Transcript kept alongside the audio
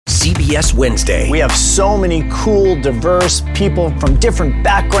CBS Wednesday. We have so many cool, diverse people from different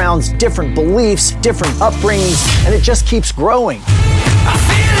backgrounds, different beliefs, different upbringings, and it just keeps growing.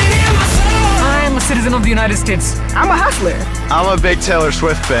 I'm a citizen of the United States. I'm a hustler. I'm a big Taylor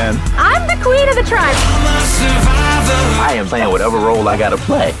Swift fan. I'm the queen of the tribe. I am playing whatever role I gotta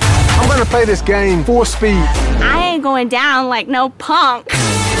play. I'm gonna play this game full speed. I ain't going down like no punk.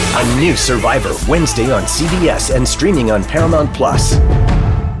 A new Survivor Wednesday on CBS and streaming on Paramount Plus.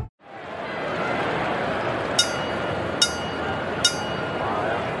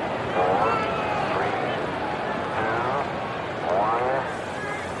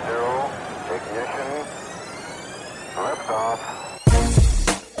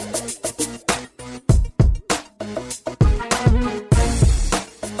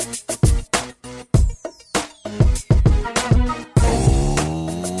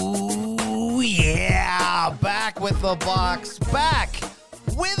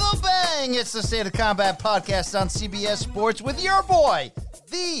 It's the State of Combat podcast on CBS Sports with your boy,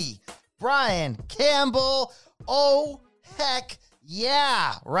 the Brian Campbell. Oh, heck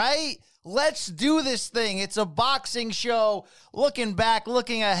yeah, right? Let's do this thing. It's a boxing show, looking back,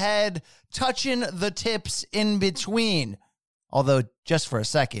 looking ahead, touching the tips in between. Although, just for a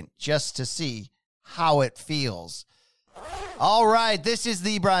second, just to see how it feels. All right, this is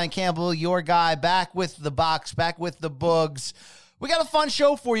the Brian Campbell, your guy, back with the box, back with the boogs. We got a fun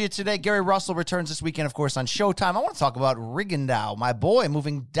show for you today. Gary Russell returns this weekend, of course, on Showtime. I want to talk about Rigondeaux, my boy,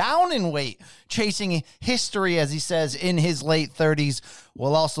 moving down in weight, chasing history, as he says, in his late 30s.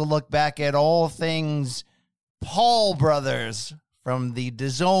 We'll also look back at all things Paul brothers from the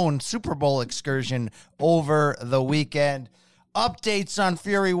DAZN Super Bowl excursion over the weekend. Updates on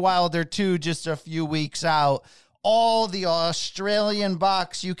Fury Wilder 2 just a few weeks out. All the Australian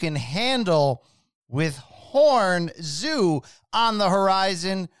box you can handle with Horn Zoo on the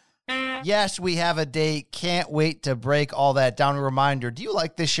horizon. Yes, we have a date. Can't wait to break all that down. A reminder, do you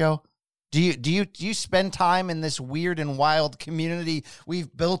like this show? Do you spend time in this weird and wild community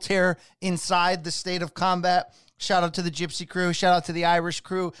we've built here inside the State of Combat? Shout out to the Gypsy crew. Shout out to the Irish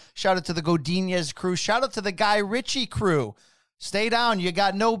crew. Shout out to the Godinez crew. Shout out to the Guy Ritchie crew. Stay down. You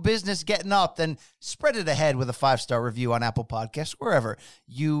got no business getting up. Then spread it ahead with a 5-star review on Apple Podcasts, wherever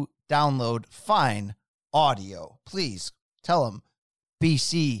you download fine audio. Please tell them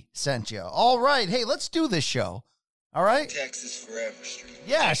BC sent you. All right. Hey, let's do this show. All right. Texas forever, Street.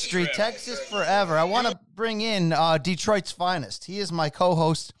 Yeah, Street Texas forever. I want to bring in Detroit's finest. He is my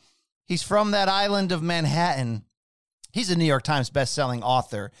co-host. He's from that island of Manhattan. He's a New York Times best-selling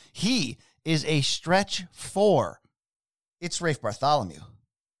author. He is a stretch 4. It's Rafe Bartholomew.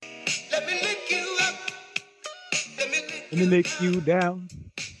 Let me lick you up. Let me lick you down.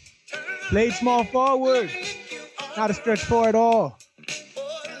 Played small forward. Not a stretch 4 at all.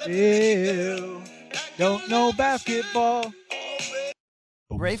 Ew. Don't know basketball.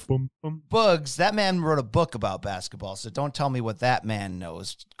 Rafe Bugs, that man wrote a book about basketball, so don't tell me what that man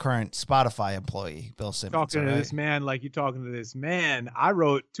knows. Current Spotify employee, Bill Simmons. Talking to this man like you're talking to this man. I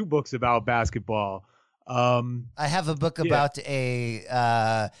wrote 2 books about basketball. I have a book about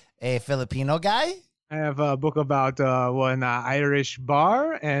a Filipino guy. I have a book about one Irish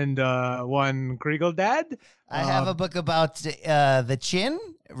bar and one Kriegel dad. I have a book about the chin,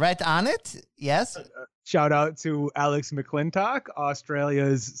 right on it. Yes. Shout out to Alex McClintock,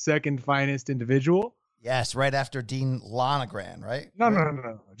 Australia's second finest individual. Yes, right after Dean Lonergan, right?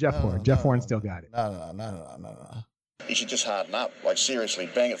 No. Jeff Horn. Jeff Horn still got it. No. You should just harden up. Like, seriously,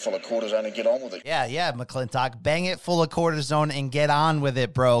 bang it full of cortisone and get on with it. Yeah, McClintock. Bang it full of cortisone and get on with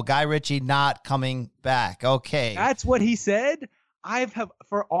it, bro. Guy Ritchie not coming back. Okay. That's what he said?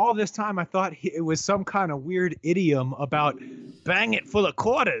 For all this time, I thought it was some kind of weird idiom about bang it full of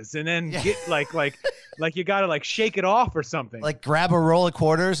quarters and then get like you got to like shake it off or something. Like grab a roll of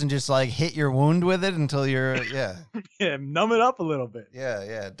quarters and just like hit your wound with it until you're, yeah. Yeah, numb it up a little bit.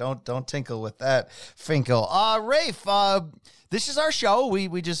 Yeah. Don't tinkle with that, Finkel. Rafe, this is our show.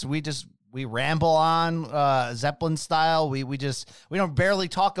 We ramble on Zeppelin style. We don't barely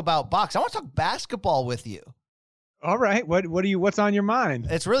talk about box. I want to talk basketball with you. All right. What's on your mind?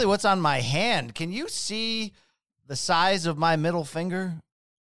 It's really what's on my hand. Can you see the size of my middle finger?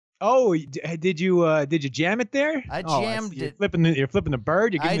 Oh, did you jam it there? I jammed you're it. You're flipping the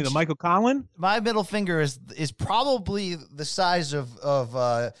bird. You're giving me the Michael Conlon. My middle finger is probably the size of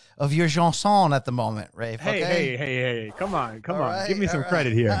your Janson at the moment, Rafe. Okay? Hey! Come on! Right, Give me some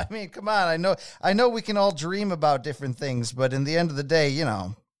credit here. I mean, come on! I know we can all dream about different things, but in the end of the day, you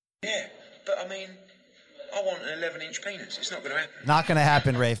know. Yeah, but I mean, I want an 11-inch penis. It's not going to happen. Not going to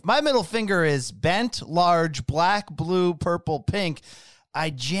happen, Rafe. My middle finger is bent, large, black, blue, purple, pink. I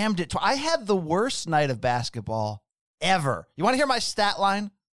jammed it. I had the worst night of basketball ever. You want to hear my stat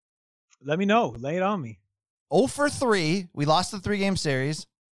line? Let me know. Lay it on me. 0 for 3. We lost the 3-game series.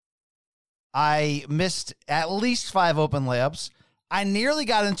 I missed at least 5 open layups. I nearly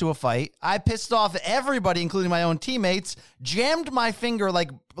got into a fight. I pissed off everybody, including my own teammates, jammed my finger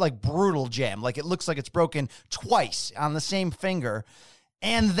like brutal jam. Like it looks like it's broken twice on the same finger.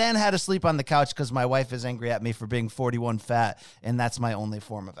 And then had to sleep on the couch because my wife is angry at me for being 41 fat, and that's my only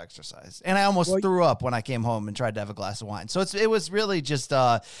form of exercise. And I almost threw up when I came home and tried to have a glass of wine. So it was really just,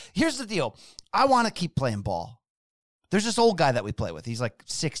 here's the deal. I want to keep playing ball. There's this old guy that we play with. He's like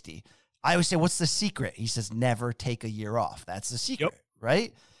 60. I always say, what's the secret? He says, never take a year off. That's the secret,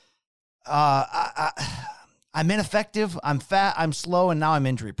 right? I'm ineffective, I'm fat, I'm slow, and now I'm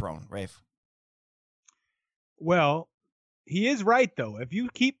injury prone, Rafe. Well, he is right, though. If you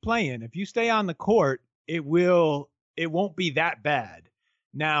keep playing, if you stay on the court, it won't be that bad.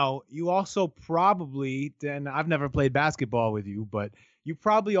 Now, you also probably, and I've never played basketball with you, but you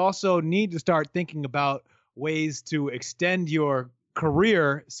probably also need to start thinking about ways to extend your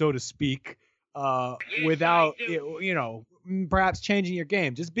career, so to speak, without, perhaps changing your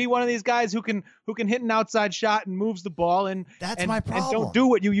game. Just be one of these guys who can hit an outside shot and moves the ball, and that's my problem. And don't do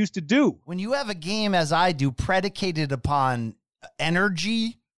what you used to do. When you have a game, as I do, predicated upon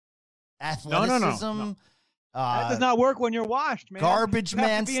energy, athleticism. No. That does not work when you're washed, man. Garbage man.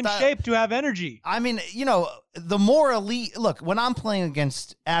 You have to be in shape to have energy. I mean, the more elite. Look, when I'm playing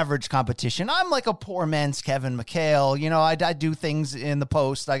against average competition, I'm like a poor man's Kevin McHale. I do things in the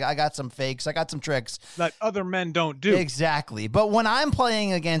post. I got some fakes. I got some tricks that other men don't do. Exactly. But when I'm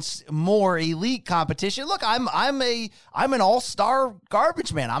playing against more elite competition, look, I'm an all-star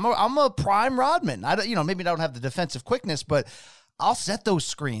garbage man. I'm a prime Rodman. Maybe I don't have the defensive quickness, but I'll set those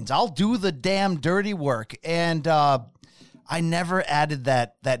screens. I'll do the damn dirty work. And I never added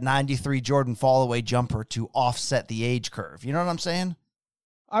that 93 Jordan fall-away jumper to offset the age curve. You know what I'm saying?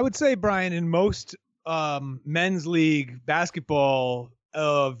 I would say, Brian, in most men's league basketball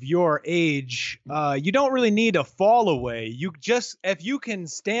of your age, you don't really need a fall-away. If you can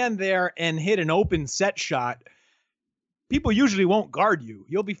stand there and hit an open set shot, people usually won't guard you.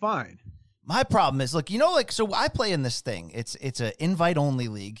 You'll be fine. My problem is, look, so I play in this thing. It's an invite-only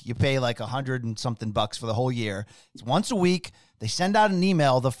league. You pay like $100 and something for the whole year. It's once a week. They send out an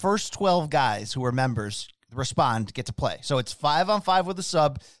email. The first 12 guys who are members respond, get to play. So it's 5-on-5 with a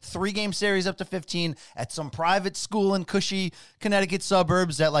sub, 3-game series up to 15 at some private school in cushy Connecticut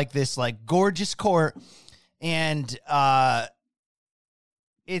suburbs at like this like gorgeous court. And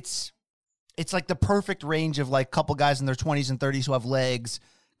it's like the perfect range of like couple guys in their 20s and 30s who have legs,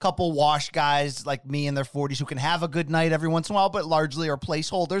 couple wash guys like me in their 40s who can have a good night every once in a while, but largely are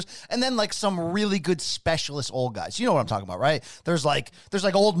placeholders. And then like some really good specialist old guys. You know what I'm talking about, right? There's like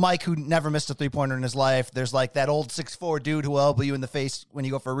old Mike who never missed a 3-pointer in his life. There's like that old 6'4" dude who will elbow you in the face when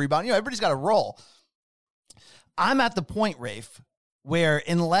you go for a rebound. Everybody's got a role. I'm at the point, Rafe, where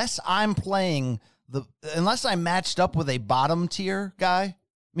unless I'm matched up with a bottom tier guy,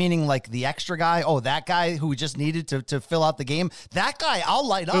 meaning like the extra guy, that guy who just needed to fill out the game, that guy, I'll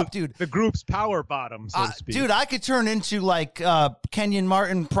light up, dude. The group's power bottom, so to speak. Dude, I could turn into like Kenyon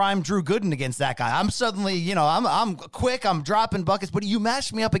Martin, prime Drew Gooden against that guy. I'm suddenly, I'm quick, I'm dropping buckets, but you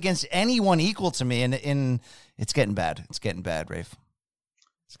match me up against anyone equal to me, and it's getting bad. It's getting bad, Rafe.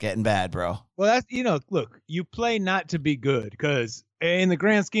 It's getting bad, bro. Well, that's, look, you play not to be good, because in the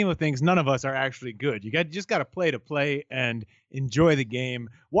grand scheme of things, none of us are actually good. You just got to play and enjoy the game.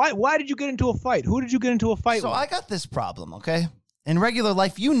 Why did you get into a fight? Who did you get into a fight with? So I got this problem, okay? In regular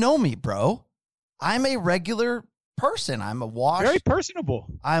life, you know me, bro. I'm a regular person. I'm a washed. Very personable.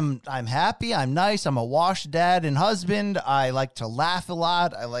 I'm happy. I'm nice. I'm a washed dad and husband. I like to laugh a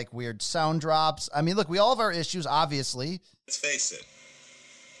lot. I like weird sound drops. I mean, look, we all have our issues, obviously. Let's face it.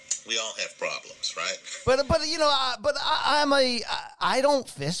 We all have problems, right? I don't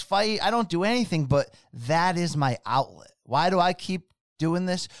fist fight. I don't do anything, but that is my outlet. Why do I keep doing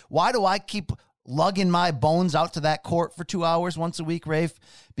this? Why do I keep lugging my bones out to that court for 2 hours once a week, Rafe?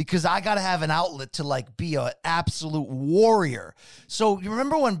 Because I got to have an outlet to like be an absolute warrior. So you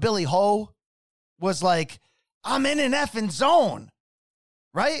remember when Billy Ho was like, I'm in an effing zone,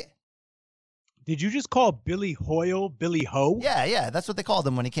 right? Did you just call Billy Hoyle Billy Ho? Yeah, that's what they called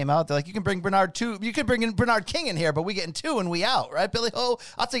him when he came out. They're like, you can bring Bernard King in here, but we getting 2 and we out, right? Billy Ho,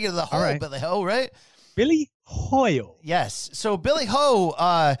 I'll take you to the hole, right. Billy Ho, right? Billy Hoyle. Yes. So Billy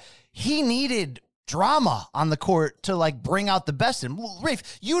Ho, he needed drama on the court to like bring out the best in him.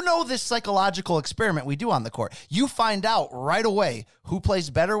 Rafe, you know this psychological experiment we do on the court. You find out right away who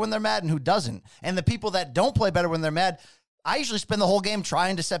plays better when they're mad and who doesn't. And the people that don't play better when they're mad, I usually spend the whole game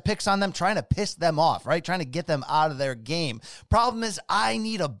trying to set picks on them, trying to piss them off, right? Trying to get them out of their game. Problem is, I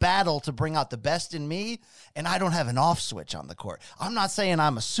need a battle to bring out the best in me, and I don't have an off switch on the court. I'm not saying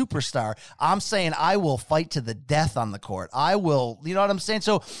I'm a superstar. I'm saying I will fight to the death on the court. I will, you know what I'm saying?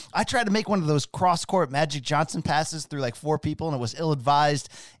 So I tried to make one of those cross-court Magic Johnson passes through like 4 people, and it was ill-advised,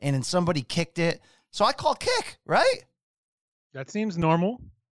 and then somebody kicked it. So I call kick, right? That seems normal.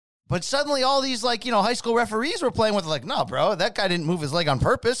 But suddenly all these, like, you know, high school referees were playing with, like, no, bro, that guy didn't move his leg on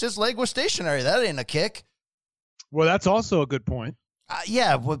purpose. His leg was stationary. That ain't a kick. Well, that's also a good point.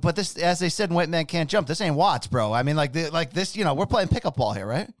 Yeah, but this, as they said in White Man Can't Jump, this ain't Watts, bro. I mean, like this, you know, we're playing pickup ball here,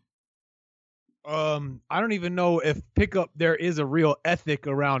 right? I don't even know if pickup, there is a real ethic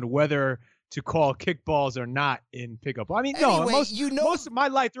around whether to call kickballs or not in pickup. I mean, no, anyway, most of my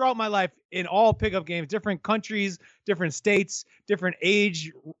life, throughout my life, in all pickup games, different countries, different states, different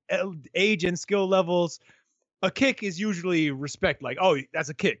age and skill levels, a kick is usually respect. Like, oh, that's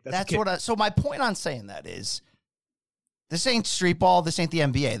a kick. That's a kick. So my point on saying that is, this ain't street ball. This ain't the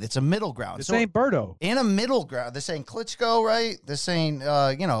NBA. It's a middle ground. This ain't Birdo. In a middle ground. This ain't Klitschko, right? This ain't,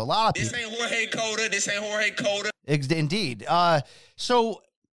 you know, a lot of people. This ain't Jorge Cota. This ain't Jorge Cota. Indeed. So,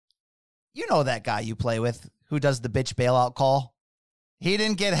 you know that guy you play with who does the bitch bailout call? He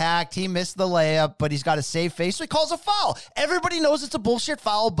didn't get hacked. He missed the layup, but he's got a safe face, so he calls a foul. Everybody knows it's a bullshit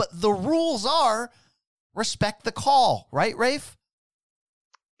foul, but the rules are respect the call, right, Rafe?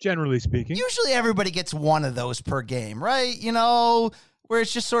 Generally speaking. Usually everybody gets one of those per game, right? You know, where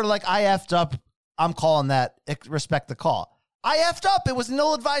it's just sort of like, I effed up, I'm calling that, respect the call. I effed up. It was an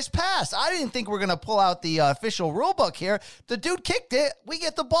ill-advised pass. I didn't think we are going to pull out the official rule book here. The dude kicked it. We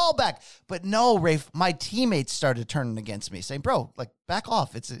get the ball back. But no, Rafe, my teammates started turning against me, saying, bro, like, back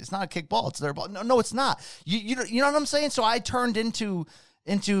off. It's not a kick ball. It's their ball. No, it's not. You know what I'm saying? So I turned into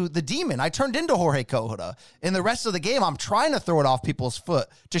the demon. I turned into Jorge Cota. In the rest of the game, I'm trying to throw it off people's foot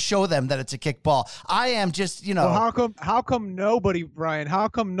to show them that it's a kick ball. I am just, you know. Well, how come nobody, Brian, how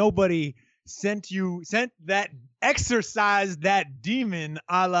come nobody sent that exercise that demon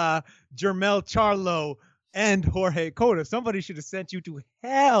a la Jermel Charlo and Jorge Cota? Somebody should have sent you to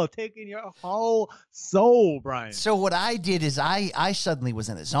hell, taking your whole soul, Brian. So what I did is I suddenly was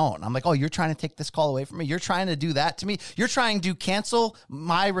in a zone. I'm like, oh, you're trying to take this call away from me? You're trying to do that to me? You're trying to cancel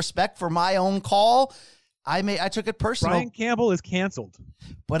my respect for my own call? I took it personal. Brian Campbell is canceled.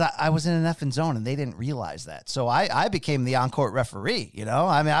 But I was in an effing zone, and they didn't realize that. So I became the on-court referee, you know?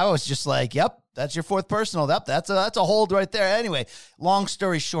 I mean, I was just like, yep, that's your fourth personal. Yep, that's a hold right there. Anyway, long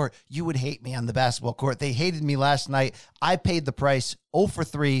story short, you would hate me on the basketball court. They hated me last night. I paid the price, 0 for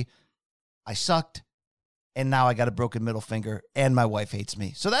 3. I sucked, and now I got a broken middle finger, and my wife hates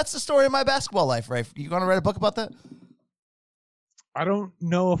me. So that's the story of my basketball life, Rafe. You going to write a book about that? I don't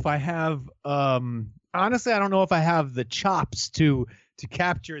know if I have... Honestly, I don't know if I have the chops to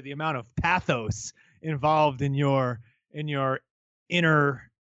capture the amount of pathos involved in your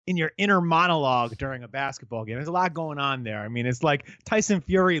inner monologue during a basketball game. There's a lot going on there. I mean, it's like Tyson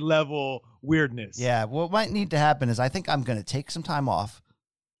Fury level weirdness. Yeah, what might need to happen is I think I'm going to take some time off,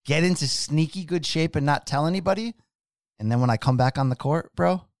 get into sneaky good shape and not tell anybody, and then when I come back on the court,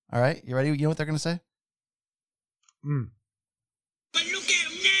 bro, all right, you ready? You know what they're going to say? But look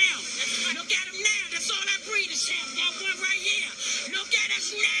at him now. Look at him now. That's all I breathe is him. That one right here. Look at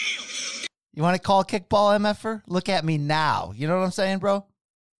us now. You want to call kickball, MFer? Look at me now. You know what I'm saying, bro?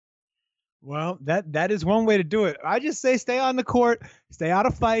 Well, that is one way to do it. I just say stay on the court, stay out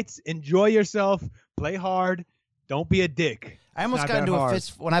of fights, enjoy yourself, play hard, don't be a dick. I almost got into a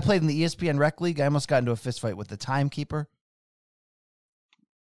fist when I played in the ESPN Rec League. I almost got into a fist fight with the timekeeper.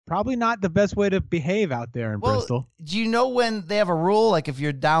 Probably not the best way to behave out there in Bristol. Do you know when they have a rule, like if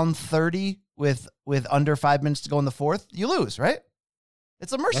you're down 30 with under 5 minutes to go in the fourth, you lose, right?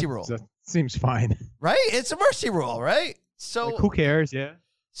 It's a mercy rule. That seems fine. Right? It's a mercy rule, right? So like, who cares? Yeah.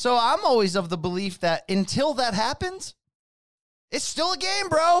 So I'm always of the belief that until that happens, it's still a game,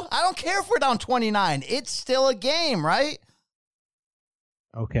 bro. I don't care if we're down 29. It's still a game, right?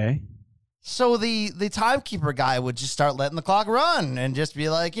 Okay. So the timekeeper guy would just start letting the clock run and just be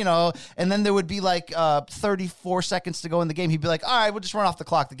like, you know, and then there would be like 34 seconds to go in the game. He'd be like, all right, we'll just run off the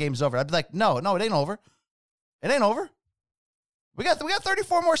clock. The game's over. I'd be like, no, it ain't over. It ain't over. We got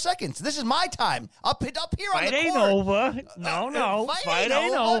 34 more seconds. This is my time. Up here on the court. Fight ain't over. No. Fight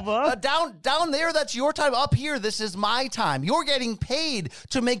ain't over. Down there, that's your time. Up here, this is my time. You're getting paid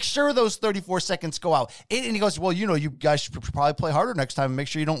to make sure those 34 seconds go out. And he goes, well, you know, you guys should probably play harder next time and make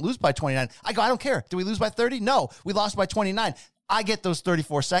sure you don't lose by 29. I go, I don't care. Do we lose by 30? No, we lost by 29. I get those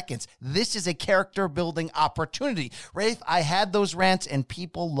 34 seconds. This is a character-building opportunity. Rafe, I had those rants, and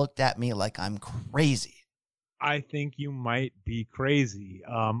people looked at me like I'm crazy. I think you might be crazy.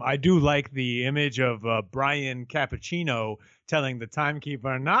 I do like the image of Brian Cappuccino telling the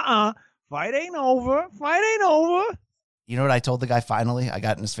timekeeper, "Nuh-uh, fight ain't over. Fight ain't over." You know what I told the guy finally? I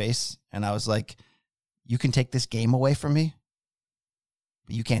got in his face, and I was like, you can take this game away from me,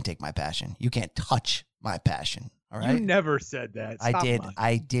 but you can't take my passion. You can't touch my passion. All right? You never said that. Stop lying.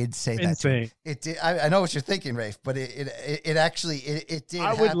 I did say Insane. that. It did. I know what you're thinking, Rafe, but it actually did.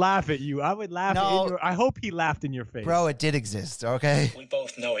 I would laugh at you. I would laugh No. at you. I hope he laughed in your face. Bro, it did exist, okay? We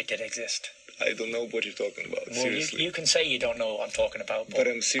both know it did exist. I don't know what you're talking about. Well, Seriously. you can say you don't know what I'm talking about, But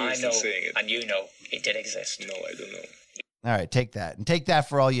I'm seriously I know, saying it. and you know it did exist. No, I don't know. All right, take that. And take that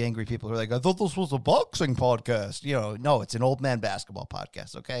for all you angry people who are like, I thought this was a boxing podcast. You know, no, it's an old man basketball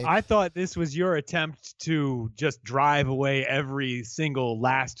podcast, okay? I thought this was your attempt to just drive away every single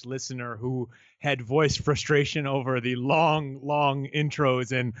last listener who had voiced frustration over the long, long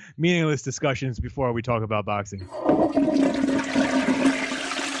intros and meaningless discussions before we talk about boxing.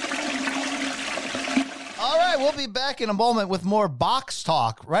 All right, we'll be back in a moment with more box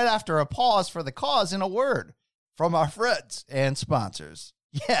talk right after a pause for the cause and a word from our friends and sponsors.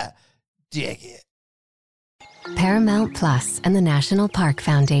 Yeah, dig it. Paramount Plus and the National Park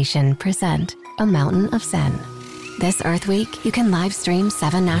Foundation present A Mountain of Zen. This Earth Week, you can live stream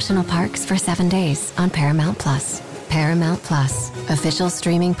 7 national parks for 7 days on Paramount Plus. Paramount Plus, official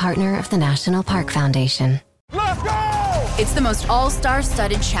streaming partner of the National Park Foundation. Let's go! It's the most all-star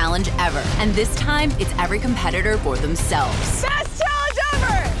studded challenge ever. And this time, it's every competitor for themselves. Best challenge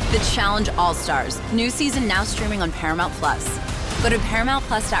ever! The Challenge All-Stars. New season now streaming on Paramount Plus. Go to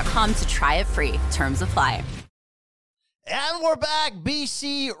ParamountPlus.com to try it free. Terms apply. And we're back.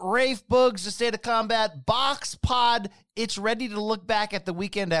 BC, Rafe Boogs, the State of Combat Box Pod. It's ready to look back at the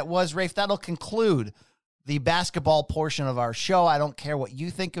weekend that was. Rafe, that'll conclude the basketball portion of our show. I don't care what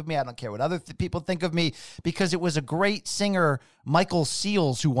you think of me. I don't care what other people think of me, because it was a great singer, Michael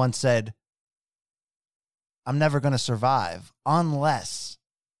Seals, who once said, I'm never going to survive unless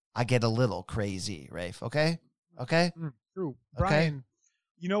I get a little crazy, Rafe. Okay? Okay? True. Okay? Brian,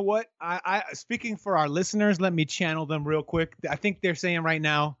 you know what? I speaking for our listeners, let me channel them real quick. I think they're saying right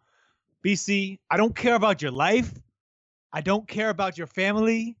now, BC, I don't care about your life. I don't care about your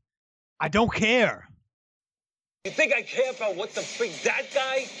family. I don't care. You think I care about what the freak that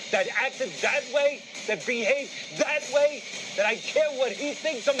guy that acted that way, that behaved that way, that I care what he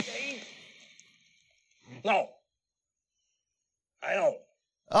thinks of me? No. I don't.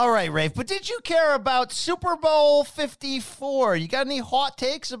 All right, Rafe, but did you care about Super Bowl 54? You got any hot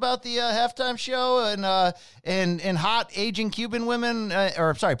takes about the halftime show and hot aging Cuban women,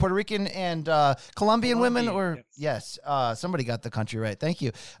 or sorry, Puerto Rican and Colombian women? Or yes, somebody got the country right. Thank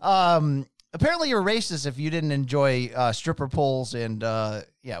you. Apparently you're racist if you didn't enjoy stripper poles and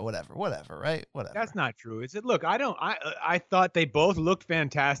yeah, whatever, right? Whatever. That's not true, is it? Look, I thought they both looked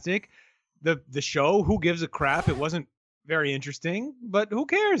fantastic. The show, who gives a crap? It wasn't very interesting, but who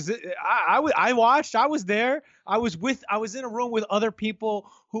cares? I watched. I was there. I was in a room with other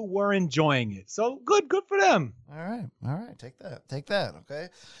people who were enjoying it. So good for them. All right. Take that. Okay.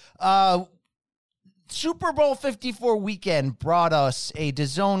 Super Bowl 54 weekend brought us a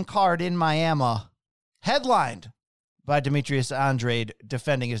DAZN card in Miami, headlined by Demetrius Andrade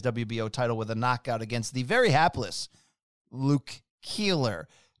defending his WBO title with a knockout against the very hapless Luke Keeler.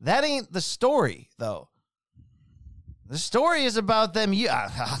 That ain't the story, though. The story is about them.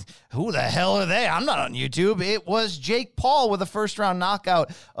 Who the hell are they? I'm not on YouTube. It was Jake Paul with a first-round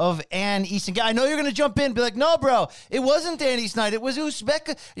knockout of Ann Easton. I know you're going to jump in and be like, no, bro, it wasn't Ann Easton night. It was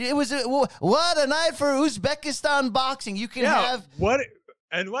Uzbek. It was what a night for Uzbekistan boxing. You can have what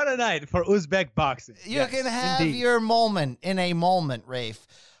a night for Uzbek boxing. You can have your moment in a moment, Rafe.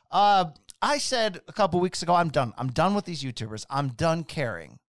 I said a couple weeks ago, I'm done. I'm done with these YouTubers. I'm done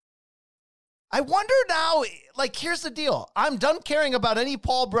caring. I wonder now, like, here's the deal. I'm done caring about any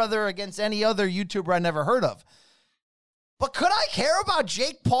Paul brother against any other YouTuber I never heard of. But could I care about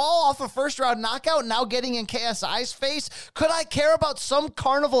Jake Paul off a first-round knockout now getting in KSI's face? Could I care about some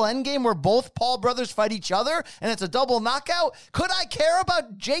carnival endgame where both Paul brothers fight each other and it's a double knockout? Could I care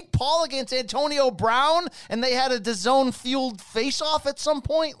about Jake Paul against Antonio Brown and they had a DAZN-fueled face-off at some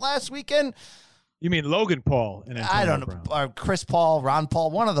point last weekend? You mean Logan Paul? And I don't know. Chris Paul, Ron Paul,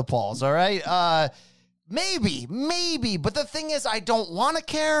 one of the Pauls, all right? Maybe. But the thing is, I don't want to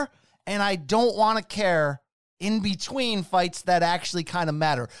care, and I don't want to care in between fights that actually kind of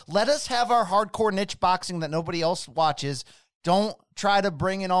matter. Let us have our hardcore niche boxing that nobody else watches. Don't try to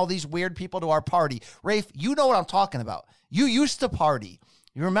bring in all these weird people to our party. Rafe, you know what I'm talking about. You used to party.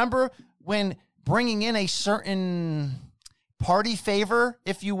 You remember when bringing in a certain party favor,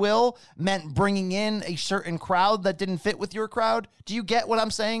 if you will, meant bringing in a certain crowd that didn't fit with your crowd. Do you get what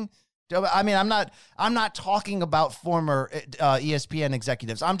I'm saying? I mean, I'm not talking about former ESPN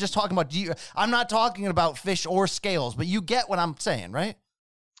executives. I'm just talking about I'm not talking about fish or scales, but you get what I'm saying, right?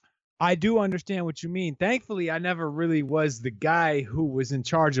 I do understand what you mean. Thankfully, I never really was the guy who was in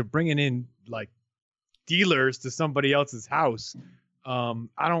charge of bringing in like dealers to somebody else's house. I'm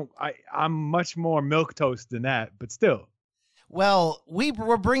much more milquetoast than that, but still. Well, we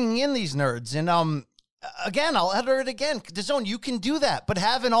were bringing in these nerds, and again, I'll utter it again. DAZN, you can do that, but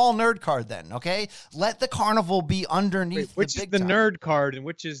have an all nerd card then, okay? Let the carnival be underneath. Which is the nerd card and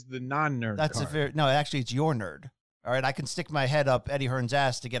which is the non-nerd card? No, actually, it's your nerd. All right, I can stick my head up Eddie Hearn's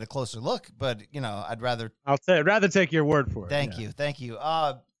ass to get a closer look, but I'd rather. I'd rather take your word for it. Thank you.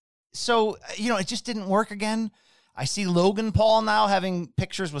 So it just didn't work again. I see Logan Paul now having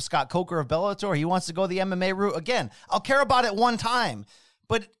pictures with Scott Coker of Bellator. He wants to go the MMA route again. I'll care about it one time,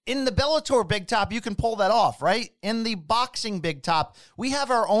 but in the Bellator big top, you can pull that off, right? In the boxing big top, we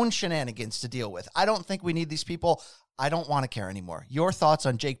have our own shenanigans to deal with. I don't think we need these people. I don't want to care anymore. Your thoughts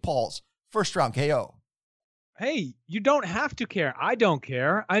on Jake Paul's first round KO? Hey, you don't have to care. I don't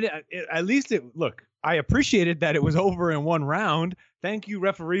care. Look, I appreciated that it was over in one round. Thank you,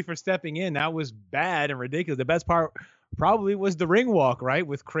 referee, for stepping in. That was bad and ridiculous. The best part probably was the ring walk, right?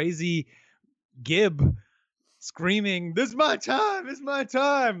 With crazy Gibb screaming, "This is my time. It's my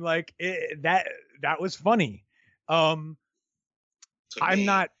time." Like that was funny. I'm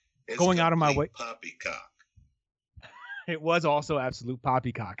not going out of my way. Poppycock. It was also absolute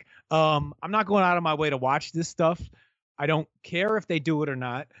poppycock. I'm not going out of my way to watch this stuff. I don't care if they do it or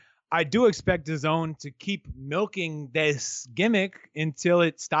not. I do expect DAZN to keep milking this gimmick until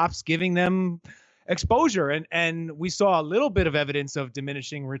it stops giving them exposure. And we saw a little bit of evidence of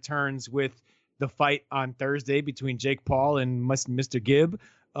diminishing returns with the fight on Thursday between Jake Paul and Mr. Gibb.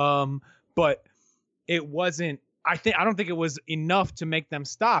 But it wasn't, I don't think it was enough to make them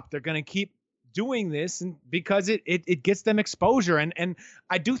stop. They're going to keep doing this and because it gets them exposure. And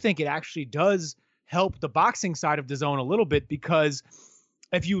I do think it actually does help the boxing side of DAZN a little bit, because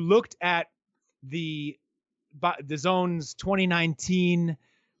if you looked at the DAZN's 2019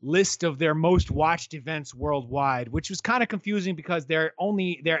 list of their most watched events worldwide, which was kind of confusing because they're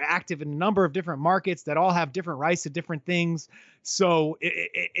active in a number of different markets that all have different rights to different things. So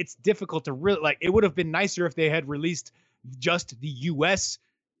it's difficult to really, like, it would have been nicer if they had released just the US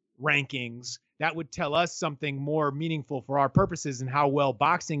rankings. That would tell us something more meaningful for our purposes and how well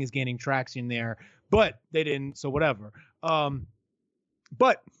boxing is gaining traction there, but they didn't. So whatever.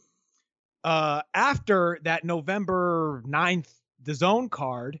 But after that November 9th DAZN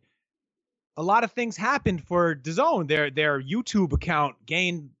card, a lot of things happened for DAZN. Their YouTube account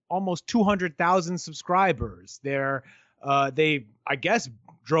gained almost 200,000 subscribers. They, I guess,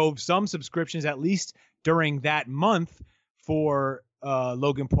 drove some subscriptions at least during that month for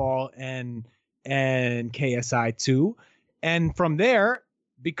Logan Paul and KSI 2. And from there,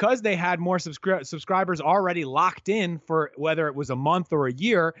 because they had more subscribers already locked in for whether it was a month or a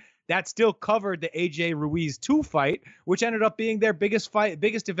year, that still covered the AJ Ruiz 2 fight, which ended up being their biggest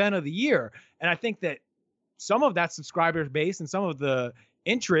event of the year. And I think that some of that subscriber base and some of the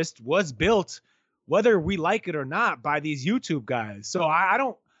interest was built, whether we like it or not, by these YouTube guys. So I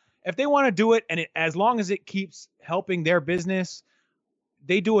don't, if they want to do it, and as long as it keeps helping their business,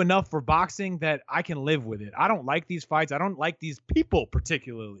 they do enough for boxing that I can live with it. I don't like these fights. I don't like these people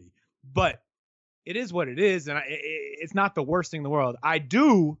particularly, but it is what it is. And it's not the worst thing in the world. I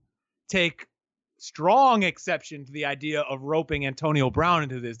do take strong exception to the idea of roping Antonio Brown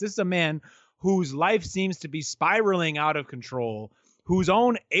into this. This is a man whose life seems to be spiraling out of control, whose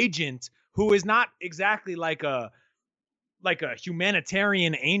own agent, who is not exactly like a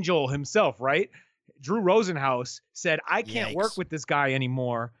humanitarian angel himself, right? Drew Rosenhaus said, I can't work with this guy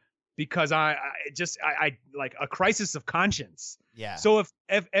anymore because I like a crisis of conscience. Yeah. So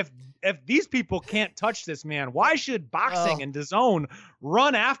if these people can't touch this man, why should boxing and DAZN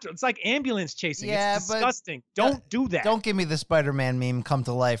run after? It's like ambulance chasing. Yeah, it's disgusting. Don't do that. Don't give me the Spider-Man meme come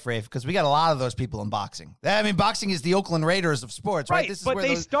to life, Rafe, because we got a lot of those people in boxing. I mean, boxing is the Oakland Raiders of sports, right? This is but where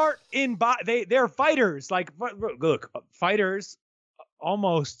they start in they're fighters. Like, look, fighters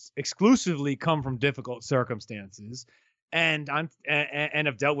almost exclusively come from difficult circumstances and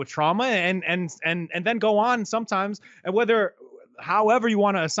have dealt with trauma and then go on sometimes, and however you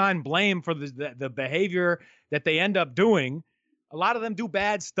want to assign blame for the behavior that they end up doing, a lot of them do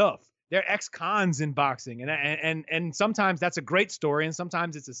bad stuff. they're ex-cons in boxing, and sometimes that's a great story, and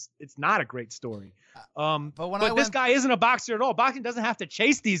sometimes it's not a great story. But this guy isn't a boxer at all. Boxing doesn't have to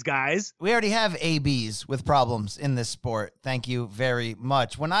chase these guys. We already have ABs with problems in this sport. Thank you very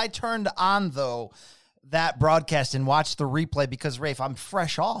much. When I turned on, though, that broadcast and watched the replay, because, Rafe, I'm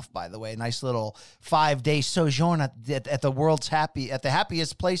fresh off, by the way. Nice little 5-day sojourn at the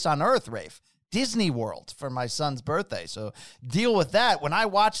happiest place on earth, Rafe. Disney World for my son's birthday. So deal with that. When I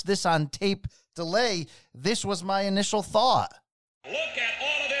watched this on tape delay, this was my initial thought. Look at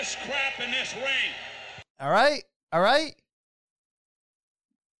all of this crap in this ring. All right.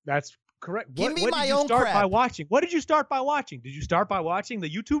 That's correct. Give me what my did you own start crap. by watching? What did you start by watching? Did you start by watching the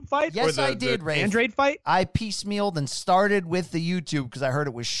YouTube fight? Yes, or the, I did, the Rafe. Andrade fight? I piecemealed and started with the YouTube because I heard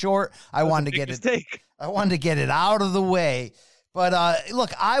it was short. I wanted to get it out of the way. But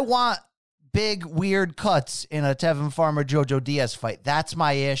look, I want big, weird cuts in a Tevin Farmer Jojo Diaz fight. That's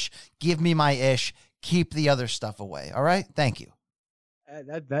my ish. Give me my ish. Keep the other stuff away. All right? Thank you.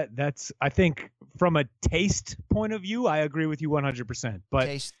 That's I think from a taste point of view, I agree with you 100%. But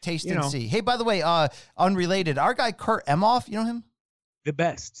taste and see. Hey, by the way, unrelated, our guy Kurt Emhoff, you know him? The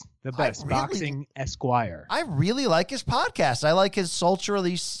best boxing Esquire. I really like his podcast. I like his such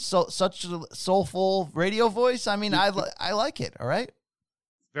a soulful radio voice. I mean, I like it. All right.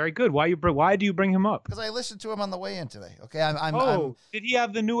 Very good. Why do you bring him up? Because I listened to him on the way in today. Okay, did he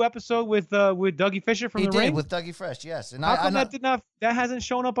have the new episode with Dougie Fisher from the ring? He did with Dougie Fresh, yes. And how come that hasn't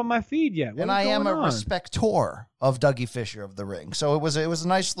shown up on my feed yet? And I am a respector of Dougie Fisher of the ring, so it was a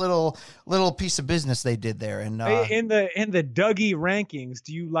nice little piece of business they did there. And in the Dougie rankings,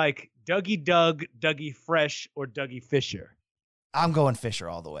 do you like Dougie Doug, Dougie Fresh, or Dougie Fisher? I'm going Fisher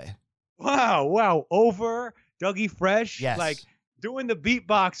all the way. Wow, over Dougie Fresh, yes. Like doing the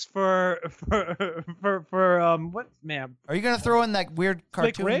beatbox for what, ma'am? Are you gonna throw in that weird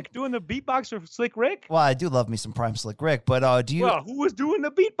cartoon? Slick Rick doing the beatbox for Slick Rick? Well, I do love me some Prime Slick Rick, but do you? Well, who was doing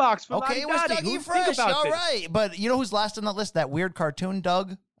the beatbox for? Okay, it was Dougie Fresh. All right, but you know who's last on the list? That weird cartoon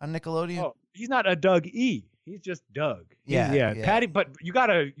Doug on Nickelodeon. Oh, he's not a Doug E. He's just Doug. Yeah. Patty, but you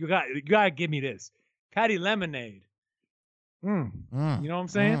gotta give me this, Patty Lemonade. You know what I'm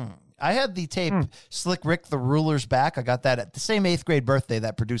saying? I had the tape, Slick Rick, The Ruler's Back. I got that at the same 8th grade birthday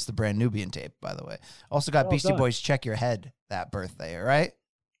that produced the Brand Nubian tape, by the way. Also got Beastie Boys' Check Your Head that birthday, all right?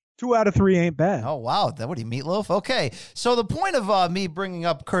 2 out of 3 ain't bad. Oh, wow. What do you, Meatloaf? Okay. So the point of me bringing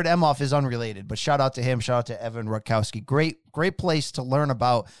up Kurt Emhoff is unrelated, but shout out to him. Shout out to Evan Rutkowski. Great place to learn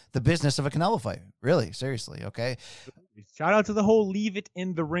about the business of a Canelo fight. Really, seriously, okay? Shout out to the whole Leave It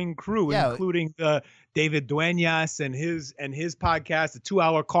in the Ring crew, including the David Duenas and his podcast, the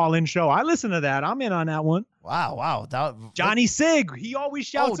 2-hour call-in show. I listen to that. I'm in on that one. Wow. Johnny Sig, he always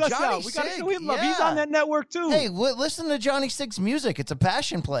shouts us out. We got to show him love. He's on that network too. Hey, listen to Johnny Sig's music. It's a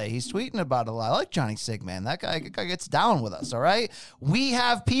passion play. He's tweeting about it a lot. I like Johnny Sig, man. That guy gets down with us, all right? We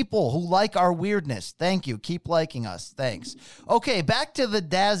have people who like our weirdness. Thank you. Keep liking us. Thanks. Okay, back to the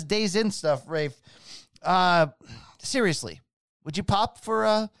DAZN stuff, Rafe. Seriously, would you pop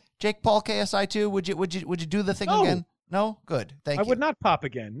for Jake Paul KSI 2? Would you do the thing again? No? Good. Thank you. I would not pop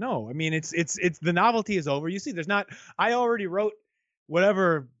again. No. I mean, it's the novelty is over. You see, I already wrote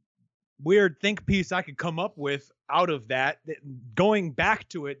whatever weird think piece I could come up with out of that. Going back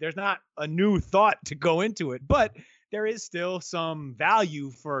to it, there's not a new thought to go into it, but there is still some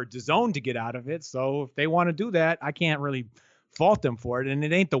value for DAZN to get out of it. So if they want to do that, I can't really fault them for it. And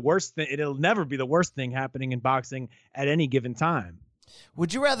it ain't the worst thing. It'll never be the worst thing happening in boxing at any given time.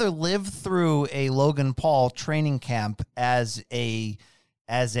 Would you rather live through a Logan Paul training camp as a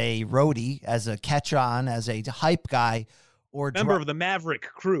roadie, as a catch-on, as a hype guy, or member of the Maverick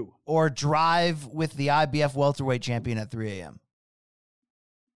crew, or drive with the IBF welterweight champion at 3 a.m.?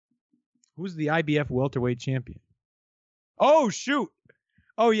 Who's the IBF welterweight champion? Oh, shoot.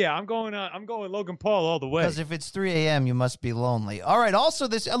 Oh, yeah, I'm going Logan Paul all the way. Because if it's 3 a.m., you must be lonely. All right, also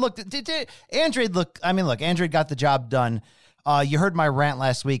this, look, Andrade got the job done. You heard my rant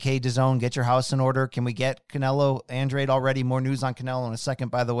last week. Hey, DAZN, get your house in order. Can we get Canelo, Andrade already? More news on Canelo in a second,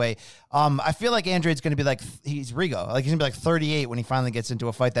 by the way. I feel like Andrade's going to be like, he's Rigo. Like, he's going to be like 38 when he finally gets into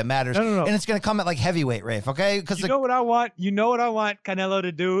a fight that matters. No. And it's going to come at like heavyweight, Rafe, okay? Because you know what I want? You know what I want Canelo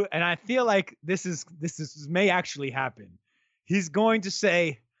to do? And I feel like this may actually happen. He's going to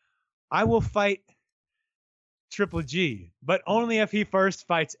say, I will fight Triple G, but only if he first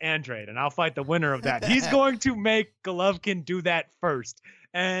fights Andrade, and I'll fight the winner of that. He's going to make Golovkin do that first.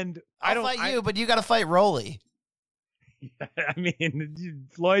 And I'll fight you, but you got to fight Rolly. I mean,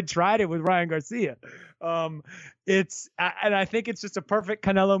 Floyd tried it with Ryan Garcia. And I think it's just a perfect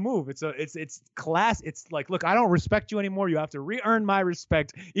Canelo move. It's class. It's like, look, I don't respect you anymore. You have to re-earn my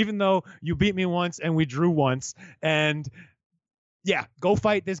respect, even though you beat me once and we drew once. And yeah, go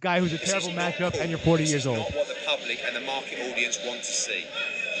fight this guy who's a terrible matchup, and you're 40 years old. Not what the public and the market audience want to see.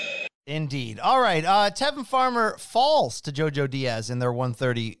 Indeed. All right. Tevin Farmer falls to Jojo Diaz in their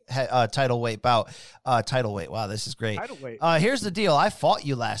 130 title weight bout. Title weight. Wow, this is great. Title weight. Here's the deal. I fought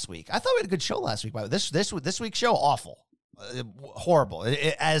you last week. I thought we had a good show last week. But this week's show, awful. Horrible.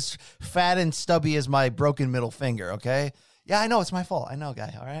 As fat and stubby as my broken middle finger, okay? Yeah, I know. It's my fault. I know,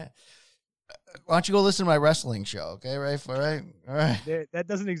 guy. All right? Why don't you go listen to my wrestling show, okay, Rafe? All right? That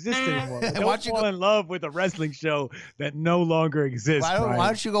doesn't exist anymore. Why Don't don't you fall in love with a wrestling show that no longer exists. Why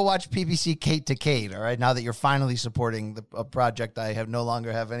don't you go watch PBC Kate to Kate, all right, now that you're finally supporting a project I have no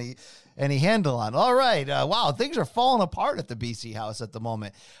longer have any handle on. All right. Wow, things are falling apart at the BC house at the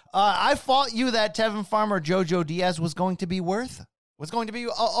moment. I fought you that Tevin Farmer Jojo Diaz was going to be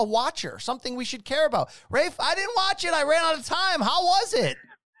a watcher, something we should care about. Rafe, I didn't watch it. I ran out of time. How was it?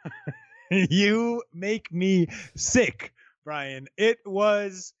 You make me sick, Brian. It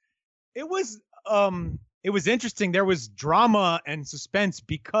was interesting. There was drama and suspense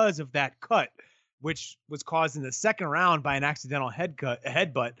because of that cut, which was caused in the second round by an accidental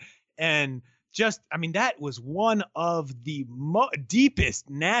headbutt. And that was one of the deepest,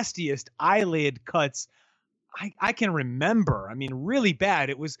 nastiest eyelid cuts I can remember. I mean, really bad.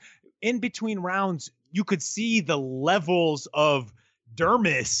 It was in between rounds. You could see the levels of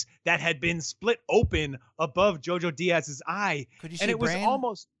dermis that had been split open above Jojo Diaz's eye. Could you see and it brain? was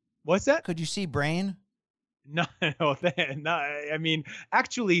almost, what's that? Could you see brain? No, I mean,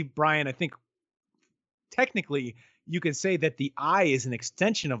 actually, Brian, I think technically you can say that the eye is an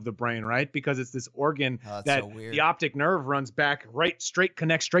extension of the brain, right? Because it's this organ that the optic nerve runs back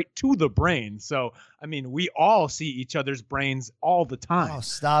connects straight to the brain. So, I mean, we all see each other's brains all the time. Oh,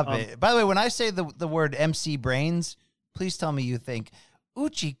 stop it. By the way, when I say the word MC Brains, please tell me you think,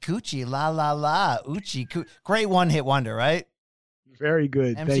 Oochie Coochie, la la la, Oochie Coochie. Great one-hit wonder, right? Very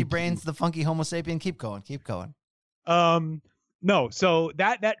good. MC Brains, the funky Homo sapien. Keep going. No, so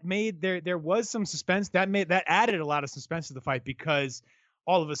that made there was some suspense. That added a lot of suspense to the fight because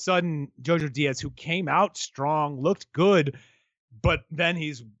all of a sudden Jojo Diaz, who came out strong, looked good, but then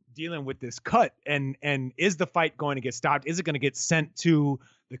he's dealing with this cut. And is the fight going to get stopped? Is it going to get sent to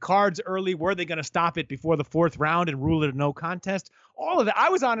the cards early? Were they going to stop it before the fourth round and rule it a no contest? All of that. I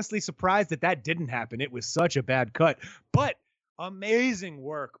was honestly surprised that didn't happen. It was such a bad cut, but amazing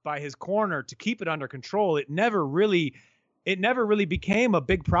work by his corner to keep it under control. It never really became a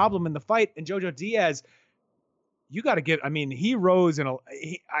big problem in the fight. And Jojo Diaz, you got to give, I mean, he rose and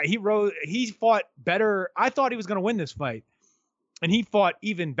he fought better. I thought he was going to win this fight, and he fought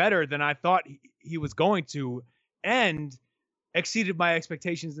even better than I thought he was going to, and exceeded my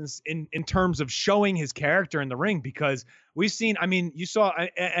expectations in terms of showing his character in the ring, because we've seen, I mean, you saw,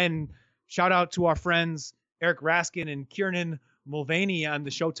 and shout out to our friends Eric Raskin and Kieran Mulvaney on the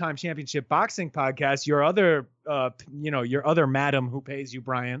Showtime Championship Boxing podcast, your other madam who pays you,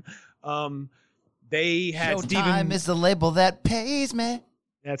 Brian. They had Showtime is the label that pays me.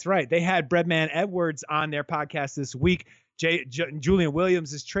 That's right. They had Breadman Edwards on their podcast this week, Julian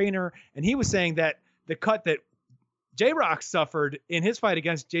Williams, his trainer, and he was saying that the cut that J-Rock suffered in his fight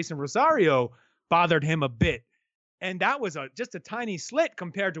against Jason Rosario bothered him a bit. And that was just a tiny slit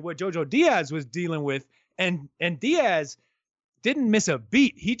compared to what Jojo Diaz was dealing with. And Diaz didn't miss a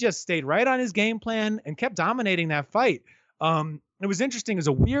beat. He just stayed right on his game plan and kept dominating that fight. It was interesting. It was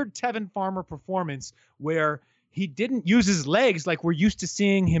a weird Tevin Farmer performance where he didn't use his legs like we're used to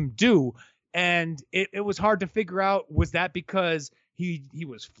seeing him do. And it was hard to figure out, was that because he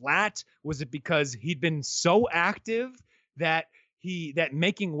was flat? Was it because he'd been so active that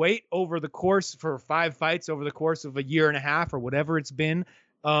making weight over the course for 5 fights over the course of a year and a half or whatever it's been,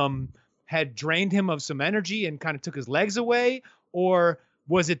 had drained him of some energy and kind of took his legs away? Or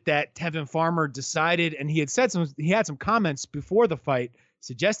was it that Tevin Farmer decided, and he had some comments before the fight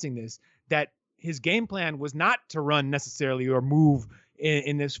suggesting this, that his game plan was not to run necessarily or move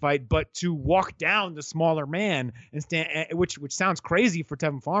in this fight, but to walk down the smaller man and stand, which sounds crazy for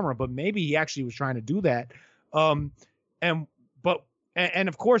Tevin Farmer, but maybe he actually was trying to do that. And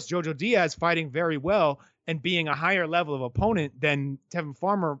of course, Jojo Diaz fighting very well and being a higher level of opponent than Tevin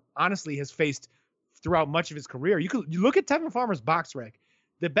Farmer honestly has faced throughout much of his career. You look at Tevin Farmer's box rec.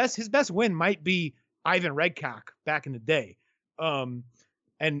 His best win might be Ivan Redcock back in the day. And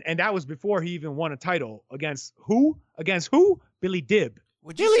that was before he even won a title against who? Billy Dibb.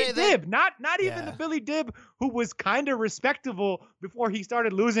 Would you Billy say Dib, that? not even the Billy Dib who was kind of respectable before he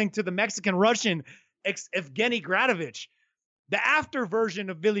started losing to the Mexican-Russian Evgeny Gradovich. The after version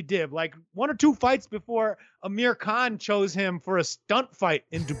of Billy Dib, like 1 or 2 fights before Amir Khan chose him for a stunt fight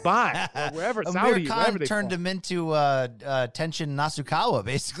in Dubai or wherever, Saudi, Khan wherever they turned fought. him into Tenshin Nasukawa,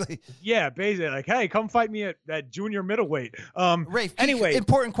 basically. Yeah, basically, like, hey, come fight me at junior middleweight. Rafe, anyway,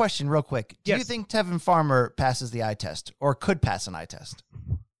 important question real quick. Do Yes. you think Tevin Farmer passes the eye test or could pass an eye test?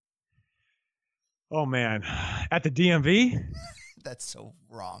 Oh, man. At the DMV? That's so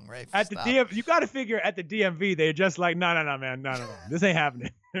wrong, Rafe. At Stop. the DMV, you got to figure at the DMV, they're just like, no, man, no. This ain't happening.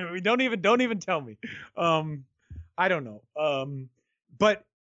 Don't even tell me. I don't know. But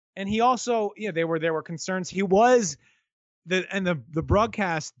he also, there were concerns. He was the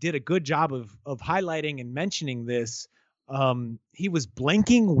broadcast did a good job of highlighting and mentioning this. He was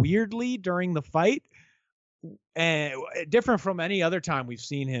blinking weirdly during the fight, and different from any other time we've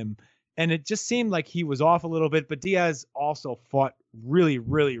seen him. And it just seemed like he was off a little bit, but Diaz also fought really,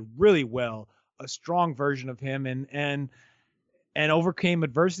 really, really well, a strong version of him, and overcame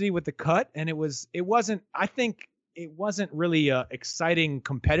adversity with the cut. And it wasn't really a exciting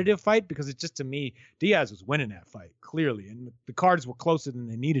competitive fight because it just, to me, Diaz was winning that fight clearly, and the cards were closer than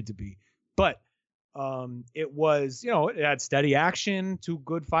they needed to be. But it was, it had steady action, 2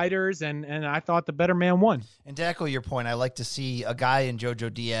 good fighters, and I thought the better man won. And to echo your point, I like to see a guy in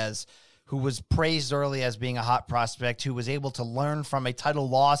Jojo Diaz who was praised early as being a hot prospect, who was able to learn from a title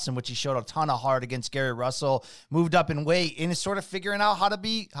loss in which he showed a ton of heart against Gary Russell, moved up in weight, and is sort of figuring out how to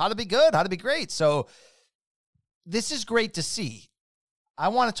be good, how to be great. So this is great to see. I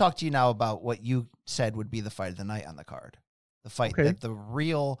want to talk to you now about what you said would be the fight of the night on the card. The fight that the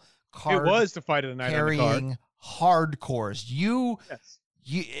real card. It was the fight of the night on the card. Carrying hardcores. You,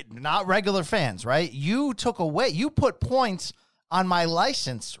 not regular fans, right? You put points on my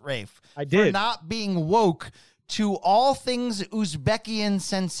license, Rafe. I did. For not being woke to all things Uzbekian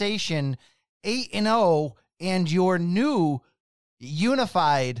sensation 8-0 and your new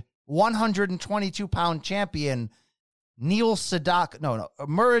unified 122-pound champion, Murajan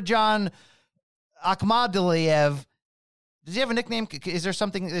Akhmadaliev. Does he have a nickname? Is there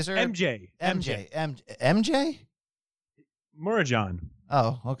something? Is there MJ? MJ? Murajan.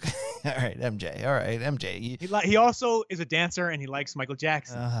 Oh, okay. All right, MJ. All right, MJ. He also is a dancer, and he likes Michael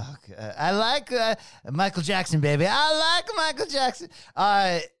Jackson. Okay. I like Michael Jackson, baby. I like Michael Jackson.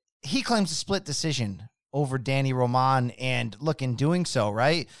 He claims a split decision over Danny Roman, and look, in doing so,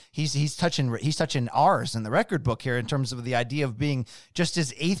 right, he's touching R's in the record book here in terms of the idea of being just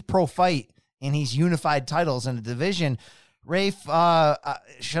his 8th pro fight, and he's unified titles in a division. Rafe,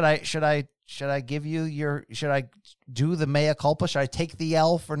 should I give you should I do the mea culpa? Should I take the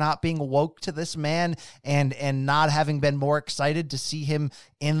L for not being woke to this man and not having been more excited to see him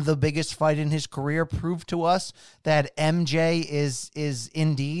in the biggest fight in his career prove to us that MJ is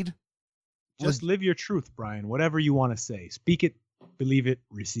indeed? Just live your truth, Brian. Whatever you want to say. Speak it, believe it,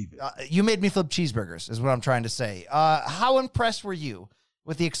 receive it. You made me flip cheeseburgers is what I'm trying to say. How impressed were you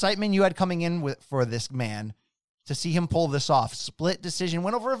with the excitement you had coming in for this man to see him pull this off? Split decision,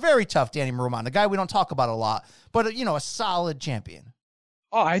 went over a very tough Danny Roman, a guy we don't talk about a lot, but a solid champion.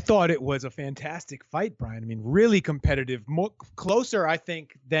 Oh, I thought it was a fantastic fight, Brian. I mean, really competitive, closer, I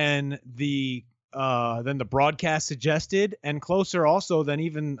think, than the broadcast suggested, and closer also than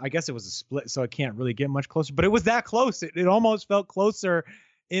even, I guess it was a split, so it can't really get much closer, but it was that close. It almost felt closer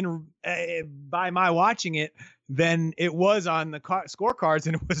by my watching it than it was on the scorecards,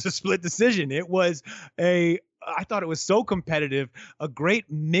 and it was a split decision. I thought it was so competitive, a great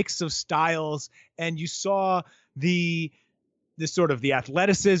mix of styles, and you saw the sort of the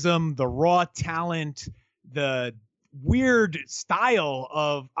athleticism, the raw talent, the weird style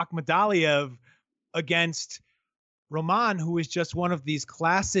of Akhmadaliev against Roman, who is just one of these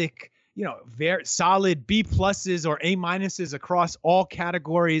classic, very solid B pluses or A minuses across all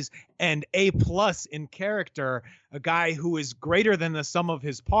categories and A plus in character, a guy who is greater than the sum of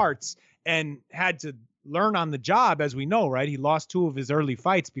his parts and had to learn on the job, as we know, right? He lost 2 of his early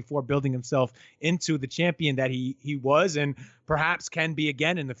fights before building himself into the champion that he was and perhaps can be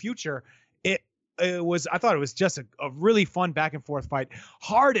again in the future. I thought it was just a really fun back and forth fight.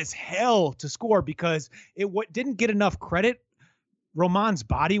 Hard as hell to score because it didn't get enough credit. Roman's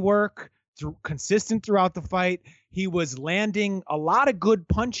body work, consistent throughout the fight. He was landing a lot of good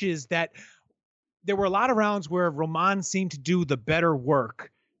punches that there were a lot of rounds where Roman seemed to do the better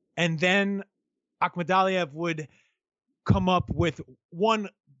work. And then Akhmadaliev would come up with one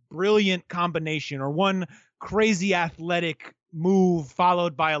brilliant combination or one crazy athletic move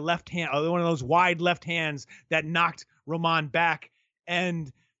followed by a left hand, one of those wide left hands that knocked Roman back.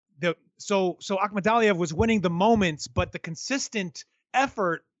 And so Akhmadaliev was winning the moments, but the consistent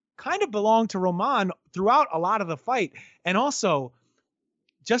effort kind of belonged to Roman throughout a lot of the fight. And also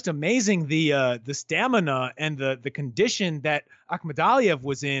just amazing the stamina and the condition that Akhmadaliev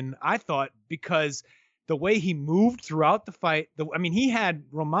was in, I thought, because the way he moved throughout the fight, he had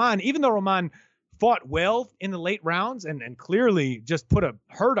Roman, even though Roman fought well in the late rounds and clearly just put a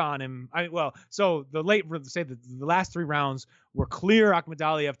hurt on him. So the last 3 rounds were clear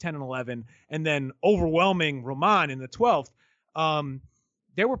Akhmadaliev 10 and 11, and then overwhelming Roman in the 12th.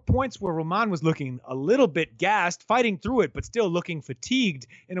 There were points where Roman was looking a little bit gassed, fighting through it, but still looking fatigued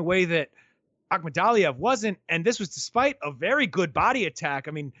in a way that Akhmadaliev wasn't. And this was despite a very good body attack.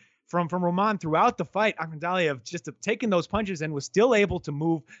 I mean, from Roman throughout the fight, Akhmadaliev just taking those punches and was still able to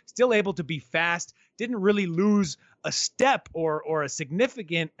move, still able to be fast, didn't really lose a step or a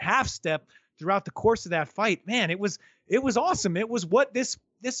significant half step throughout the course of that fight. Man, it was awesome. It was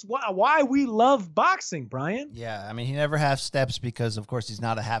why we love boxing, Brian. Yeah, I mean, he never half steps because, of course, he's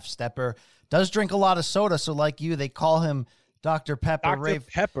not a half stepper. Does drink a lot of soda, so like you, they call him Dr. Pepper. Dr.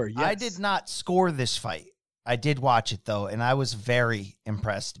 Pepper, yes. I did not score this fight. I did watch it, though, and I was very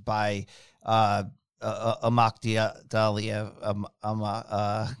impressed by Akhmadaliev.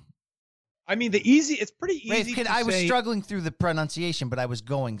 It's pretty easy Rafe, I was struggling through the pronunciation, but I was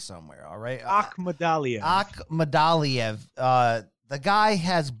going somewhere, all right? Akhmadaliev. Akhmadaliev. The guy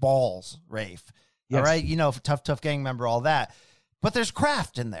has balls, Rafe. Yes. All right? You know, tough gang member, all that. But there's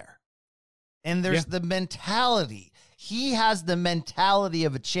craft in there. And there's the mentality. He has the mentality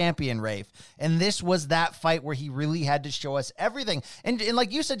of a champion, Rafe. And this was that fight where he really had to show us everything. And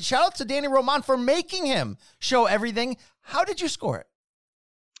like you said, shout out to Danny Roman for making him show everything. How did you score it?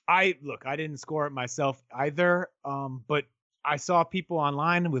 I didn't score it myself either, but I saw people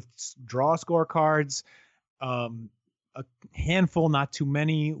online with draw scorecards, a handful, not too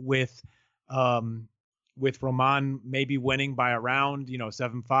many, with Roman maybe winning by a round,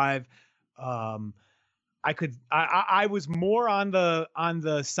 7-5. I was more on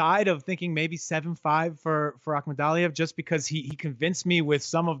the side of thinking maybe 7-5 for Akhmadaliev, just because he convinced me with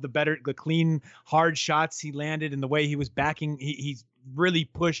some of the clean, hard shots he landed and the way he was backing. He's really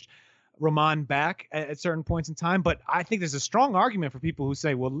pushed Roman back at certain points in time. But I think there's a strong argument for people who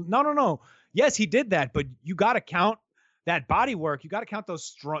say, well, no. Yes, he did that, but you got to count that body work. You got to count those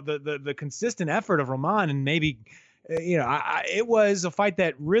strong, the consistent effort of Roman. And maybe, it was a fight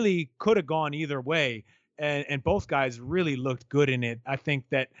that really could have gone either way. And both guys really looked good in it. I think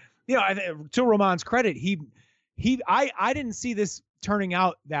that, to Roman's credit, I didn't see this turning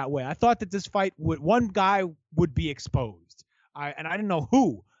out that way. I thought that this fight one guy would be exposed. I didn't know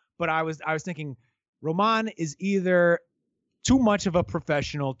who, but I was thinking Roman is either too much of a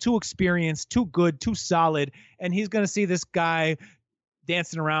professional, too experienced, too good, too solid, and he's going to see this guy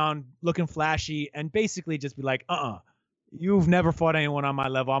dancing around, looking flashy, and basically just be like, you've never fought anyone on my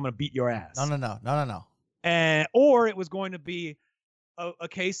level. I'm going to beat your ass. No. Or it was going to be a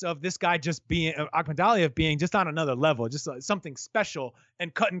case of this guy just being Akhmadaliev being just on another level, just something special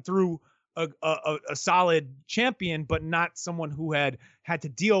and cutting through a solid champion, but not someone who had to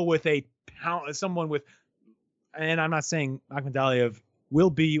deal with someone with. And I'm not saying Akhmadaliev will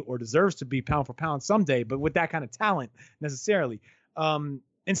be or deserves to be pound for pound someday, but with that kind of talent necessarily.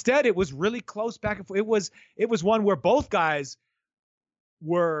 Instead, it was really close back and forth. It was one where both guys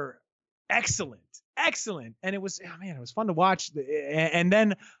were excellent. And it was fun to watch. And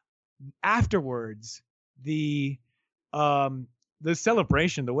then afterwards, the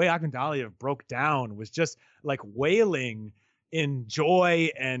celebration, the way Akhmadaliev broke down was just like wailing in joy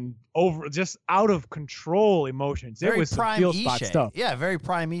and just out of control emotions. Very it was some prime feel spot stuff. Yeah, very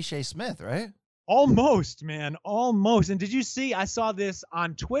prime Ishe Smith, right? Almost, man. Almost. And did you see, I saw this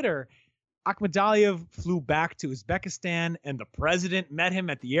on Twitter, Akhmadaliev flew back to Uzbekistan and the president met him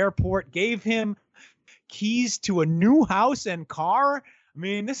at the airport, gave him keys to a new house and car. I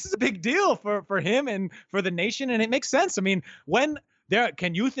mean, this is a big deal for him and for the nation, and it makes sense. I mean,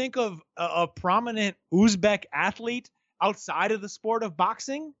 can you think of a prominent Uzbek athlete outside of the sport of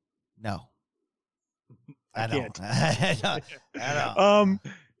boxing? No. I don't. I don't.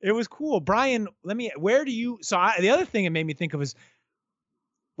 It was cool. Brian, the other thing it made me think of is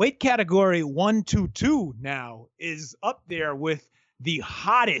weight category 122 now is up there with the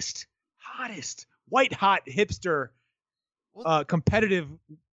hottest, white hot hipster competitive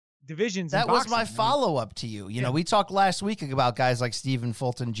divisions. That was my follow-up to you. You know, we talked last week about guys like Stephen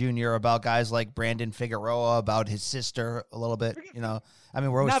Fulton Jr., about guys like Brandon Figueroa, about his sister a little bit.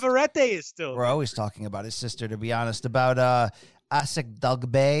 Navarrete is still. We're always talking about his sister, to be honest, about Asik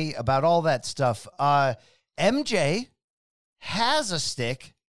Dugbe, about all that stuff. MJ has a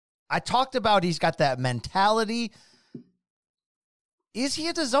stick. I talked about he's got that mentality. Is he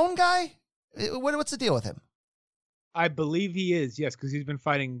a DAZN guy? What's the deal with him? I believe he is, yes, because he's been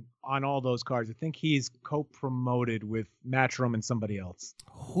fighting on all those cards. I think he's co-promoted with Matchroom and somebody else.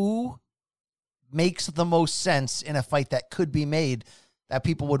 Who makes the most sense in a fight that could be made that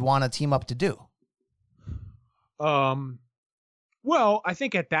people would want to team up to do? Well, I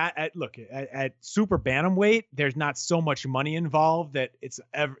think at super bantamweight, there's not so much money involved that it's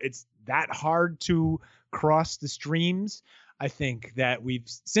that hard to cross the streams. I think that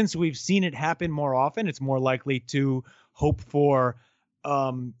since we've seen it happen more often, it's more likely to hope for,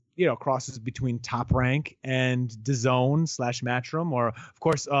 crosses between Top Rank and DAZN / Matchroom, or of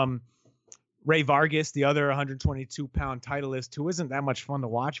course, Ray Vargas, the other 122-pound titleist, who isn't that much fun to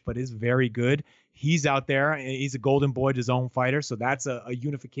watch, but is very good. He's out there. He's a Golden Boy DAZN fighter, so that's a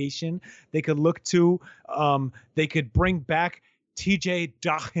unification they could look to. They could bring back TJ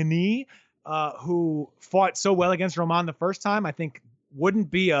Dahani, who fought so well against Roman the first time. I think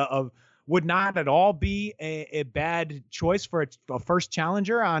would not at all be a bad choice for a first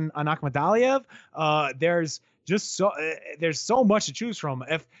challenger on Akhmadaliev. There's so much to choose from.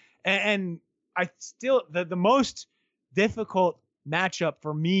 And I still, the most difficult matchup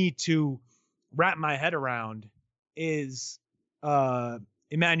for me to wrap my head around is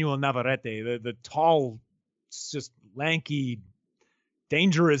Emmanuel Navarrete, the tall, just lanky,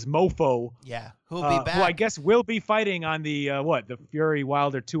 dangerous mofo. Yeah, who'll be back? Who I guess will be fighting on the Fury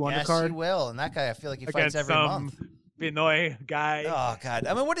Wilder 2 undercard. Yes, he will. And that guy, I feel like he fights every month. Benoit guy. Oh God!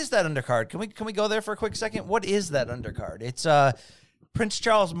 I mean, what is that undercard? Can we go there for a quick second? What is that undercard? It's Prince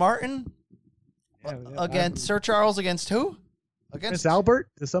Charles Martin against Sir Charles against who? Against Prince Albert?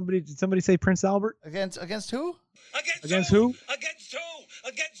 Did somebody say Prince Albert? Against who? Against who? Against who?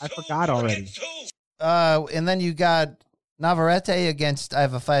 I forgot already. And then you got Navarrete against. I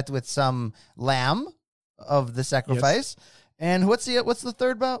have a fight with some lamb of the sacrifice. Yes. And what's the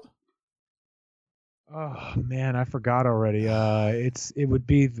third bout? Oh man, I forgot already. It would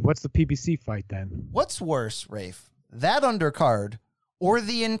be, what's the PBC fight then? What's worse, Rafe? That undercard or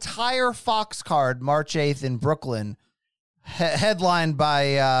the entire Fox card March 8th in Brooklyn, headlined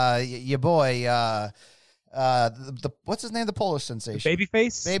by your boy, what's his name? The Polish sensation,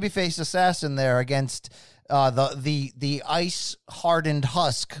 babyface assassin there against the ice hardened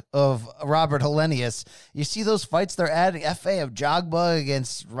husk of Robert Helenius. You see those fights they're adding? F.A. of Jogba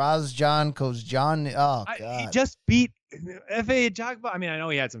against Razjan Kozjan. Oh God, he just beat F.A. Jogba. I mean, I know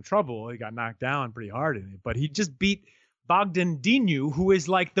he had some trouble. He got knocked down pretty hard in it, but he just beat Bogdan Dinu, who is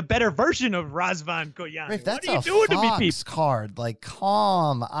like the better version of Razvan Koyan. Rafe, that's what are you doing Fox to me, people? Card. Like,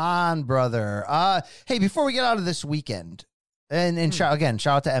 come on, brother. Hey, before we get out of this weekend, and shout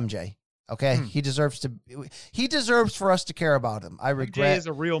out to MJ. Okay, he deserves for us to care about him. MJ is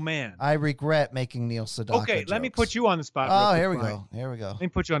a real man. I regret making Neil Sedaka. Okay, let me put you on the spot. Oh, here we go. Let me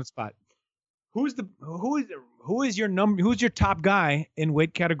put you on the spot. Who's your top guy in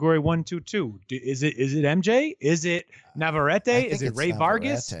weight category 122? Is it MJ? Is it Navarrete? Is it Ray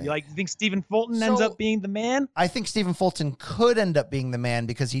Vargas? You think Stephen Fulton ends up being the man? I think Stephen Fulton could end up being the man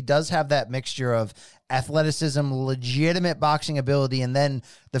because he does have that mixture of athleticism, legitimate boxing ability, and then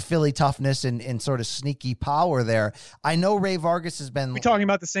the Philly toughness and sort of sneaky power there. I know Ray Vargas has been... We're talking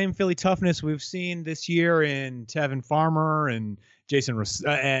about the same Philly toughness we've seen this year in Tevin Farmer and Jason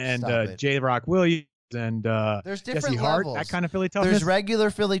and J. Rock Williams and there's different Jesse Hart, levels. that kind of Philly toughness. There's regular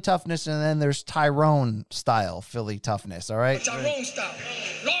Philly toughness, and then there's Tyrone style Philly toughness. All right, Tyrone style,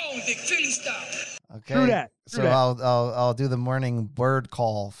 long dick Philly style. Okay, True that. I'll do the morning bird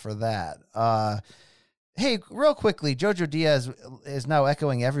call for that. Hey, real quickly, Jojo Diaz is now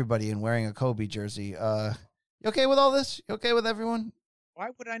echoing everybody and wearing a Kobe jersey. You okay with all this? You okay with everyone? Why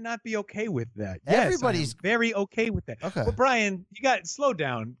would I not be okay with that? Everybody's yes, very okay with that. Okay. But Brian, you got slow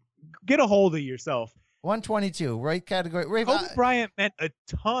down. Get a hold of yourself. 122, right category. Kobe Bryant meant a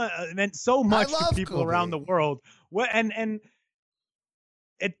ton. Meant so much to people Kobe around the world. And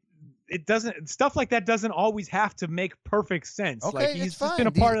it doesn't, stuff like that doesn't always have to make perfect sense. Okay, like he's it's just fine. been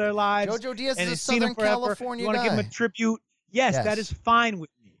a part of their lives. Jojo Diaz and is a seen him Southern forever. California You want to give him a tribute? Yes, that is fine with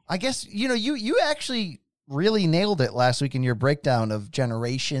me. I guess you actually really nailed it last week in your breakdown of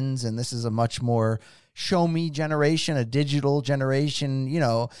generations, and this is a much more show me generation, a digital generation.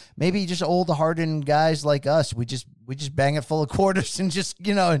 Maybe just old hardened guys like us. We just bang it full of quarters and just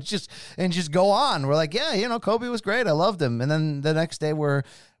go on. We're like, yeah, Kobe was great. I loved him. And then the next day we're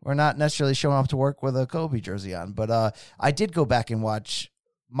not necessarily showing up to work with a Kobe jersey on. But I did go back and watch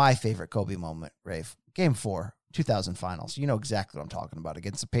my favorite Kobe moment, Rafe. Game 4, 2000 finals. You know exactly what I'm talking about.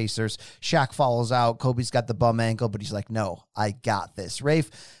 Against the Pacers, Shaq follows out. Kobe's got the bum ankle, but he's like, no, I got this. Rafe,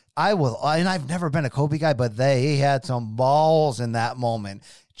 I will. And I've never been a Kobe guy, but he had some balls in that moment.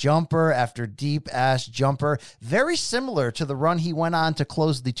 Jumper after deep-ass jumper. Very similar to the run he went on to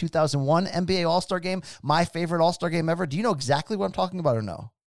close the 2001 NBA All-Star Game. My favorite All-Star Game ever. Do you know exactly what I'm talking about or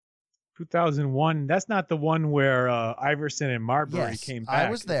no? 2001. That's not the one where Iverson and Marbury came back.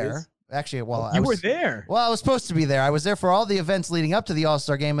 I was there. Actually, you were there. Well, I was supposed to be there. I was there for all the events leading up to the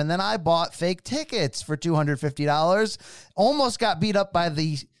All-Star Game, and then I bought fake tickets for $250. Almost got beat up by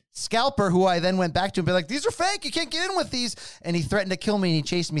the scalper, who I then went back to and be like, these are fake. You can't get in with these. And he threatened to kill me, and he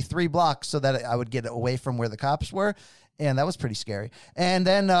chased me 3 blocks so that I would get away from where the cops were. And that was pretty scary. And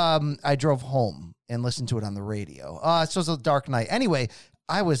then I drove home and listened to it on the radio. So it was a dark night. Anyway,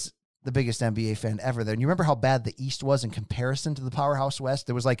 I was the biggest NBA fan ever there. And you remember how bad the East was in comparison to the powerhouse West?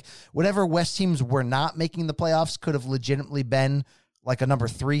 There was like whatever West teams were not making the playoffs could have legitimately been like a number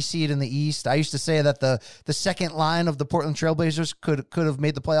 3 seed in the East. I used to say that the second line of the Portland Trailblazers could have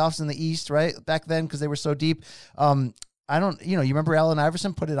made the playoffs in the East, right? Back then, because they were so deep. You remember Allen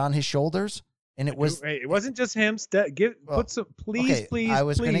Iverson put it on his shoulders? And it wasn't just him. Please. I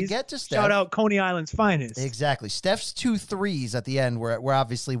was going to get to Steph. Shout out Coney Island's finest. Exactly. Steph's 2 threes at the end were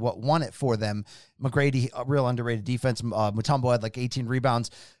obviously what won it for them. McGrady, a real underrated defense. Mutombo had like 18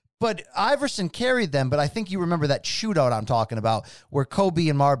 rebounds. But Iverson carried them. But I think you remember that shootout I'm talking about where Kobe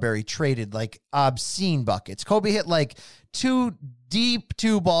and Marbury traded like obscene buckets. Kobe hit like 2 deep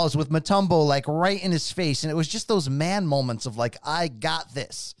 2 balls with Mutombo like right in his face. And it was just those man moments of like, I got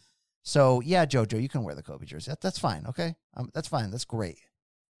this. So, yeah, JoJo, you can wear the Kobe jersey. That's fine, okay? That's fine. That's great.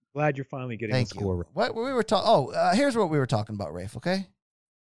 Glad you're finally getting the score right. What we were talking. Here's what we were talking about, Rafe, okay?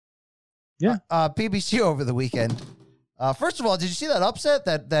 Yeah. PBC over the weekend. First of all, did you see that upset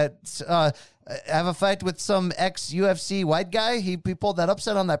that have a fight with some ex-UFC white guy? He pulled that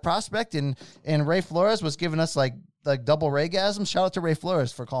upset on that prospect, and Ray Flores was giving us like double raygasm. Shout out to Ray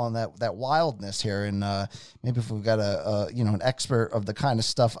Flores for calling that wildness here. And maybe if we've got an expert of the kind of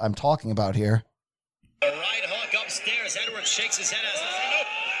stuff I'm talking about here. A right hook upstairs. Edwards shakes his head as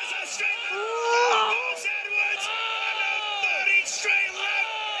there's a straight moves Edwards on a 30 straight left,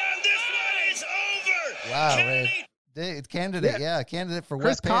 and this one is over. Wow, Ray. Candidate for Chris wet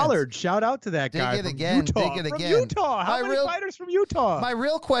pants. Collard. Shout out to that guy. Dig it again. From Utah. How many fighters from Utah? My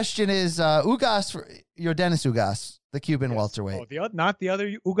real question is Ugas, Dennis Ugas, the Cuban welterweight. Oh, not the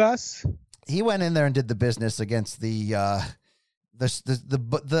other Ugas. He went in there and did the business against the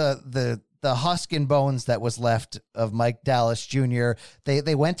husk and bones that was left of Mike Dallas Jr.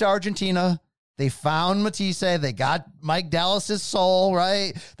 They went to Argentina. They found Matisse. They got Mike Dallas's soul,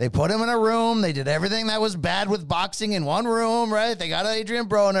 right? They put him in a room. They did everything that was bad with boxing in one room, right? They got Adrian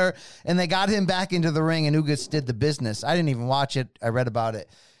Broner, and they got him back into the ring, and Ugas did the business. I didn't even watch it. I read about it.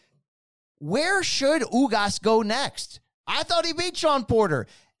 Where should Ugas go next? I thought he beat Sean Porter.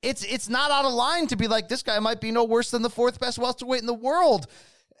 It's not out of line to be like, this guy might be no worse than the 4th best welterweight in the world.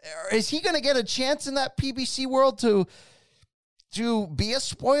 Is he going to get a chance in that PBC world to be a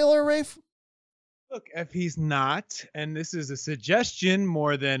spoiler, Rafe? Look, if he's not, and this is a suggestion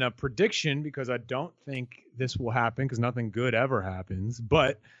more than a prediction because I don't think this will happen because nothing good ever happens,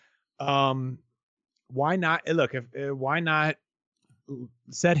 but why not? Look, why not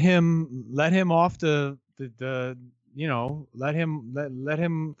let him off let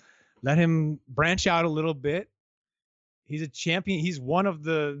him branch out a little bit. He's a champion. He's one of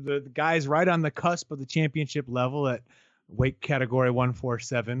the guys right on the cusp of the championship level at weight category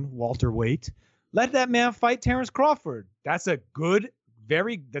 147, welterweight. Let that man fight Terrence Crawford. That's a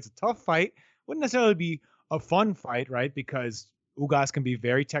tough fight. Wouldn't necessarily be a fun fight, right? Because Ugas can be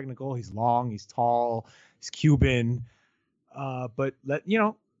very technical. He's long, he's tall, he's Cuban. But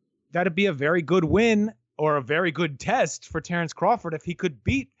that'd be a very good win or a very good test for Terrence Crawford if he could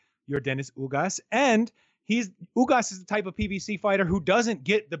beat Yordenis Ugas. And Ugas is the type of PBC fighter who doesn't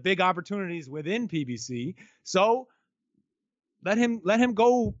get the big opportunities within PBC. So let him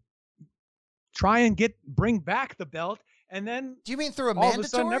go try and bring back the belt, and then do you mean through a all mandatory? Of a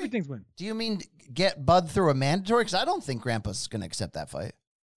sudden everything's win. Do you mean get Bud through a mandatory? Because I don't think Grandpa's going to accept that fight.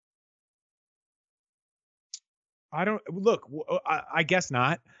 I guess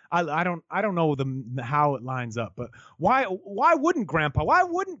not. I don't know how it lines up, but why wouldn't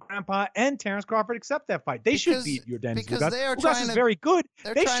Grandpa and Terrence Crawford accept that fight? They should beat Yordenis because Ugas. they are Ugas is very good.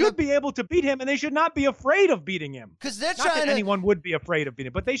 They should be able to beat him, and they should not be afraid of beating him. Because they're not that anyone would be afraid of beating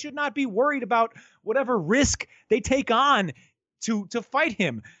him, but they should not be worried about whatever risk they take on to fight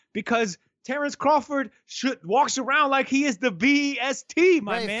him, because Terrence Crawford walks around like he is the BST,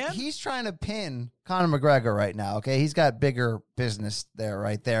 my Rafe, man. He's trying to pin Conor McGregor right now, okay? He's got bigger business there,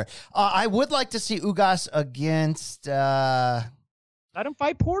 right there. I would like to see Ugas against... Let him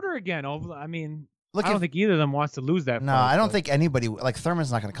fight Porter again. I mean, I don't think either of them wants to lose that No, fight, I don't think anybody... Like,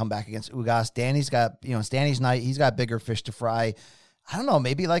 Thurman's not going to come back against Ugas. Danny's got, it's Danny's night. He's got bigger fish to fry. I don't know,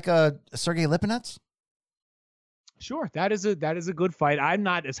 maybe like a Sergey Lipinets? Sure, that is a good fight. I'm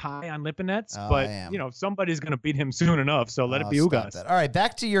not as high on Lipinets, but somebody's going to beat him soon enough. So let it be Ugas. All right,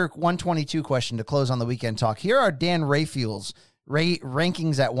 back to your 122 question to close on the weekend talk. Here are Dan Rayfield's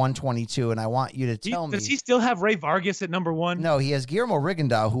rankings at 122, and I want you to tell me. Does he still have Ray Vargas at number 1? No, he has Guillermo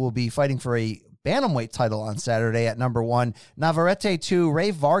Rigondeaux, who will be fighting for a bantamweight title on Saturday at number 1. Navarrete 2,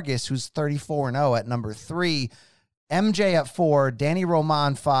 Ray Vargas, who's 34-0 at number 3. MJ at 4, Danny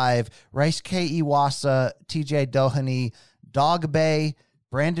Roman 5, Rice K. Iwasa, TJ Doheny, Dog Bay,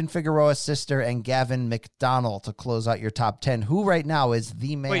 Brandon Figueroa's sister, and Gavin McDonald to close out your top 10. Who right now is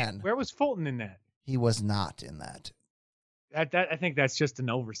the man? Wait, where was Fulton in that? He was not in that. I think that's just an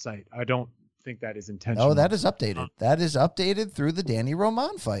oversight. I don't think that is intentional. No, that is updated. That is updated through the Danny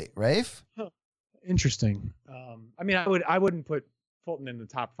Roman fight, Rafe. Interesting. I mean, I wouldn't put Fulton in the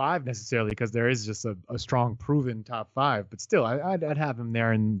top 5 necessarily because there is just a strong proven top 5, but still I'd have him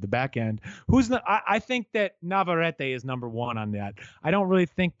there in the back end. I think that Navarrete is number 1 on that. I don't really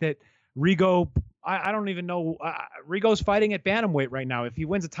think that Rigo, I don't even know, Rigo's fighting at bantamweight right now. If he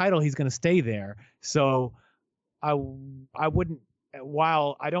wins a title, he's going to stay there. So I wouldn't,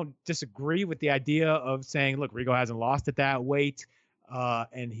 while I don't disagree with the idea of saying, look, Rigo hasn't lost at that weight,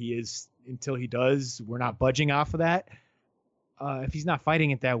 and he is, until he does, we're not budging off of that. If he's not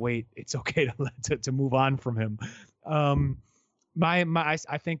fighting at that weight, it's okay to move on from him. I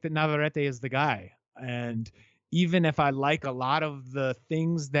think that Navarrete is the guy. And even if I like a lot of the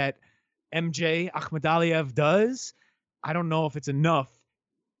things that MJ Akhmadaliev does, I don't know if it's enough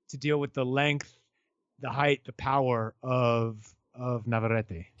to deal with the length, the height, the power of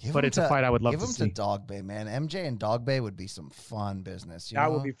Navarrete. But it's a fight I would love to see. Give him to Dog Bay, man. MJ and Dog Bay would be some fun business.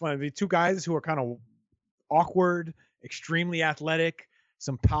 That would be fun. It'd be two guys who are kind of awkward, extremely athletic,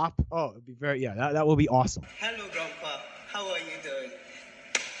 some pop. Oh, it'd be that will be awesome. Hello, Grandpa. How are you doing?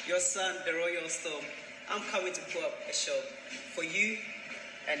 Your son, the Royal Storm. I'm coming to put up a show for you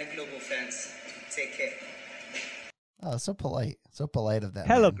and the global fans. Take care. Oh, so polite. So polite of that.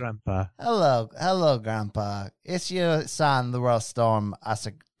 Hello, man. Grandpa. Hello, Grandpa. It's your son, the Royal Storm,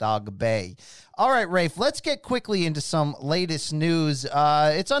 Dog Bay. All right, Rafe, let's get quickly into some latest news.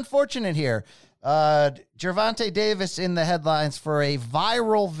 It's unfortunate here. Gervonta Davis in the headlines for a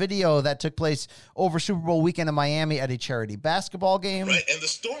viral video that took place over Super Bowl weekend in Miami at a charity basketball game. Right, and the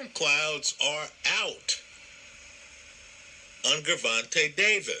storm clouds are out on Gervonta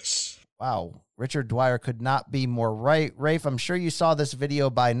Davis. Wow, Richard Dwyer could not be more right. Rafe, I'm sure you saw this video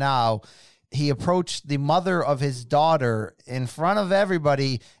by now. He approached the mother of his daughter in front of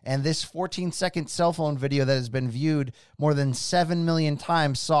everybody, and this 14-second cell phone video that has been viewed more than 7 million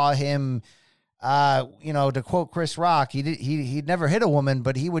times saw him... to quote Chris Rock, he'd never hit a woman,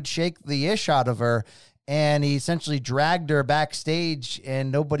 but he would shake the ish out of her, and he essentially dragged her backstage,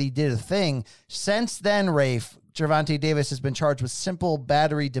 and nobody did a thing. Since then, Rafe, Gervonta Davis has been charged with simple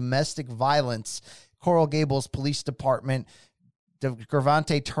battery domestic violence. Coral Gables Police Department,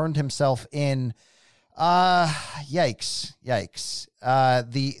 Gervonta turned himself in. Yikes.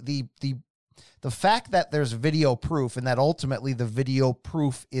 The fact that there's video proof and that ultimately the video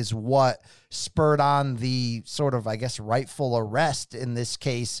proof is what spurred on the sort of, I guess, rightful arrest in this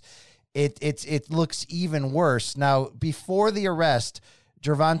case, it looks even worse. Now, before the arrest,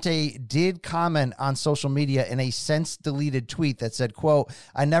 Gervonta did comment on social media in a since-deleted tweet that said, quote,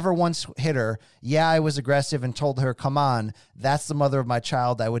 "I never once hit her. Yeah, I was aggressive and told her, come on, that's the mother of my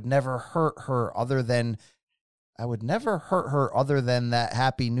child. I would never hurt her other than that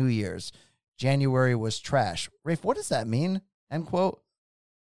Happy New Year's. January was trash." Rafe, what does that mean? End quote.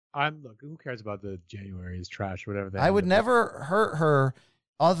 Look, who cares about the January is trash, whatever that I would never hurt her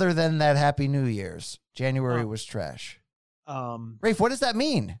other than that Happy New Year's. January was trash. Rafe, what does that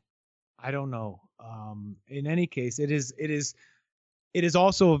mean? I don't know. In any case, it is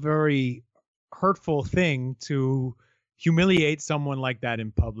also a very hurtful thing to humiliate someone like that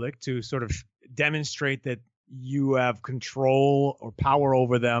in public, to sort of demonstrate that you have control or power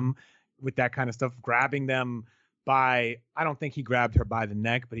over them with that kind of stuff, grabbing them by, I don't think he grabbed her by the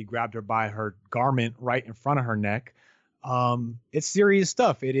neck, but he grabbed her by her garment right in front of her neck. It's serious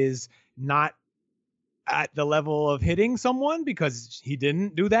stuff. It is not at the level of hitting someone because he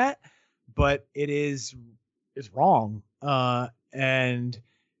didn't do that, but it's wrong. And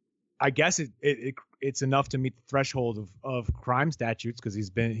I guess it's enough to meet the threshold of crime statutes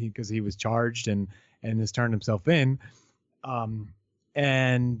because he was charged and has turned himself in.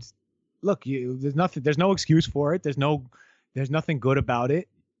 And look, there's no excuse for it. There's nothing good about it.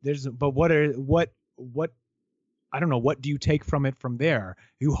 But what I don't know, what do you take from it from there?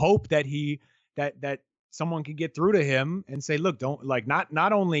 You hope that that someone can get through to him and say, look,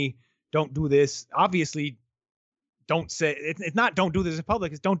 not only don't do this, obviously don't say it's not don't do this in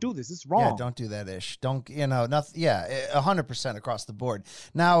public, it's don't do this. It's wrong. Yeah, don't do that ish. Don't, nothing. Yeah, 100% across the board.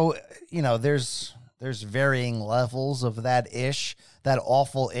 Now, there's varying levels of that ish, that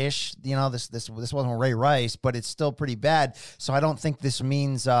awful ish. This wasn't Ray Rice, but it's still pretty bad. So I don't think this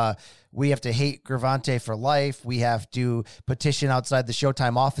means we have to hate Gervonta for life. We have to petition outside the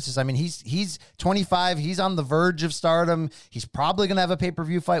Showtime offices. I mean, he's 25. He's on the verge of stardom. He's probably going to have a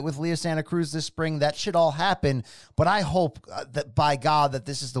pay-per-view fight with Leah Santa Cruz this spring. That should all happen. But I hope that, by God, that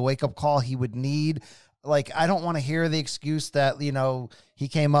this is the wake-up call he would need. Like, I don't want to hear the excuse that, he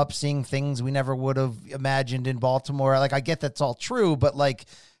came up seeing things we never would have imagined in Baltimore. Like, I get that's all true, but, like,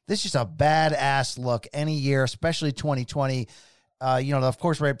 this is just a badass look any year, especially 2020. Of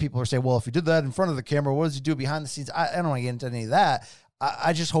course, right, people are saying, well, if he did that in front of the camera, what does he do behind the scenes? I don't want to get into any of that.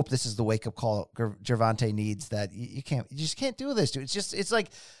 I just hope this is the wake-up call Gervonta needs, that you just can't do this, dude. It's like,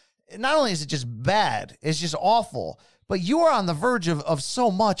 not only is it just bad, it's just awful, but you are on the verge of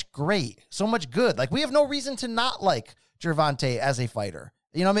so much great, so much good. Like, we have no reason to not like Gervonta as a fighter.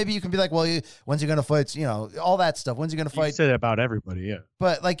 Maybe you can be like, well, when's he going to fight? All that stuff. When's he going to fight? You said it about everybody, yeah.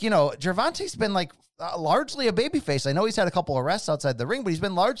 But, like, Gervonta's been, like, largely a babyface. I know he's had a couple arrests outside the ring, but he's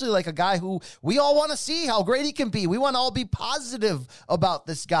been largely like a guy who we all want to see how great he can be. We want to all be positive about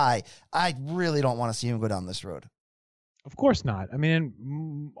this guy. I really don't want to see him go down this road. Of course not. I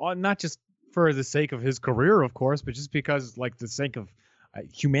mean, not just for the sake of his career, of course, but just because, like, the sake of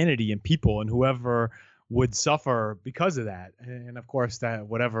humanity and people and whoever would suffer because of that. And of course, that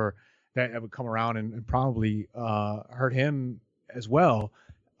whatever that would come around and probably hurt him as well.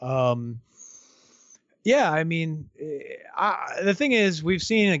 Yeah, I mean, the thing is, we've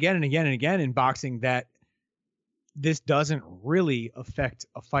seen again and again and again in boxing that this doesn't really affect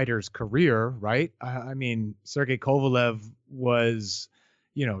a fighter's career, right? I mean, Sergey Kovalev was,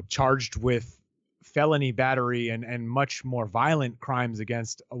 charged with felony battery and much more violent crimes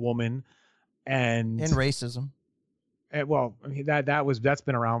against a woman, and racism. Well, I mean, that's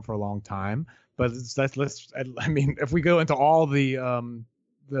been around for a long time. But I mean, if we go into all the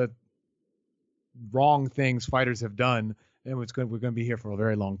wrong things fighters have done, then we're going to be here for a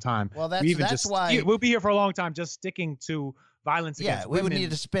very long time. Well, that's why we'll be here for a long time just sticking to violence against women. We would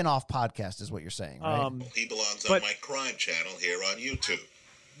need a spin-off podcast, is what you're saying, right? He belongs on my crime channel here on YouTube.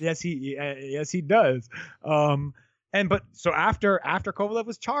 Yes, he does. So after Kovalev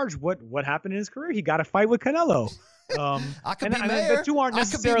was charged, what happened in his career? He got a fight with Canelo. I could be mayor. The two aren't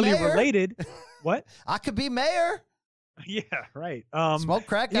necessarily related. What? I could be mayor. Yeah, right. Smoke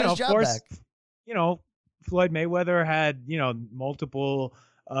crack, got his job back. Floyd Mayweather had, multiple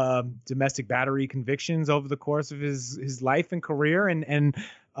domestic battery convictions over the course of his life and career. And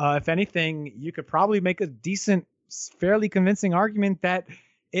if anything, you could probably make a decent, fairly convincing argument that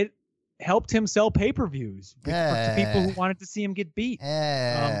it helped him sell pay-per-views to people who wanted to see him get beat.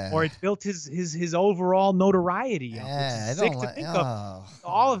 Or it built his overall notoriety. I sick to think of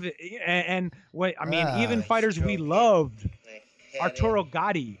all of it. And what I mean, even fighters we loved, Arturo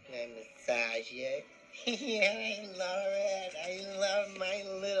Gatti. Yeah, I love it. I love my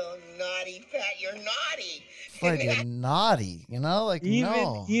little naughty pet. You're naughty. But you're naughty,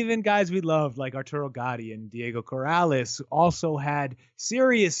 Even guys we loved, like Arturo Gatti and Diego Corrales, also had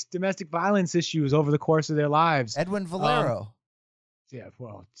serious domestic violence issues over the course of their lives. Edwin Valero. Yeah,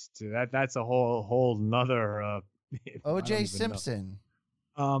 well, that's a whole nother. O.J. Simpson.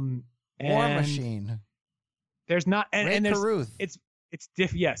 War Machine. There's not, and there's Carruth. It's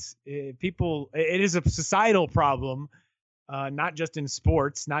yes. People, it is a societal problem, not just in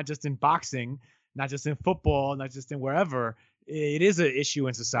sports, not just in boxing, not just in football, not just in wherever. It is an issue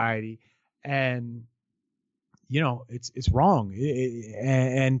in society, and it's wrong.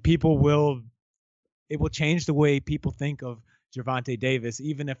 And people will change the way people think of Gervonta Davis,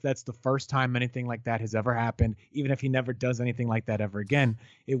 even if that's the first time anything like that has ever happened, even if he never does anything like that ever again,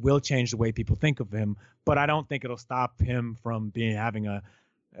 it will change the way people think of him. But I don't think it'll stop him from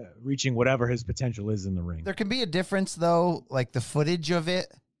reaching whatever his potential is in the ring. There can be a difference, though, like the footage of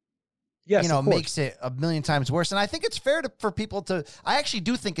it. Yes, you know, of course. makes it a million times worse. And I think it's fair for people to, I actually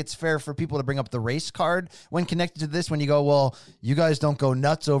do think it's fair for people to bring up the race card when connected to this, when you go, well, you guys don't go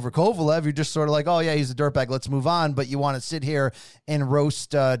nuts over Kovalev. You're just sort of like, oh yeah, he's a dirtbag, let's move on. But you want to sit here and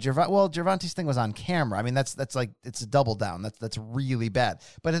roast Gervonta. Well, Gervonta's thing was on camera. I mean, that's like, it's a double down. That's really bad.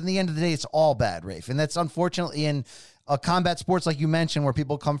 But at the end of the day, it's all bad, Rafe. And that's unfortunately in combat sports, like you mentioned, where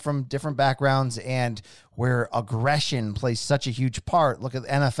people come from different backgrounds and where aggression plays such a huge part. Look at the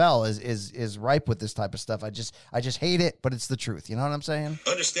NFL is ripe with this type of stuff. I just hate it, but it's the truth. You know what I'm saying?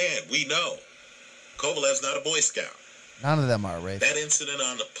 Understand, we know Kovalev's not a Boy Scout. None of them are, Rafe. That incident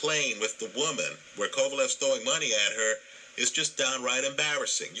on the plane with the woman where Kovalev's throwing money at her is just downright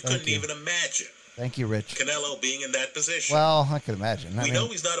embarrassing. You couldn't even imagine. Thank you, Rich. Canelo being in that position. Well, I could imagine. We know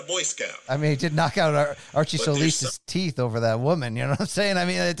he's not a Boy Scout. I mean, he did knock out Archie But Solis's teeth over that woman. You know what I'm saying? I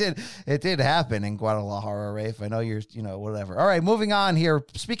mean, it did happen in Guadalajara, Rafe. I know you're, whatever. All right, moving on here.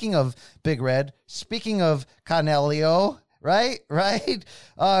 Speaking of Big Red, speaking of Canelo, right? Rodo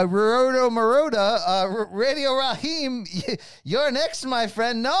Maroda, Radio Rahim, you're next, my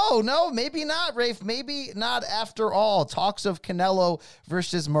friend. No, maybe not, Rafe. Maybe not after all. Talks of Canelo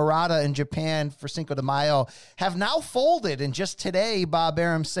versus Murata in Japan for Cinco de Mayo have now folded. And just today, Bob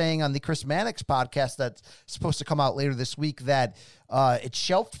Arum saying on the Chris Mannix podcast that's supposed to come out later this week that it's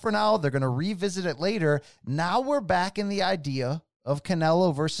shelved for now. They're going to revisit it later. Now we're back in the idea of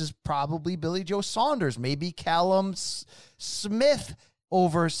Canelo versus probably Billy Joe Saunders, maybe Callum Smith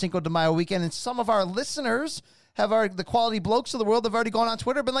over Cinco de Mayo weekend. And some of our listeners the quality blokes of the world have already gone on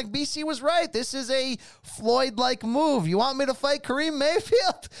Twitter, been like, BC was right. This is a Floyd-like move. You want me to fight Kareem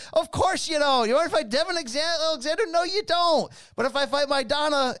Mayfield? Of course you don't. You want to fight Devin Alexander? No, you don't. But if I fight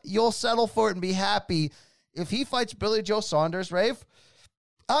Maidana, you'll settle for it and be happy. If he fights Billy Joe Saunders, Rafe,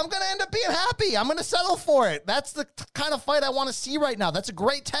 I'm going to end up being happy. I'm going to settle for it. That's the kind of fight I want to see right now. That's a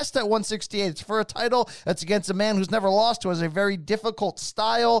great test at 168. It's for a title. That's against a man who's never lost, who has a very difficult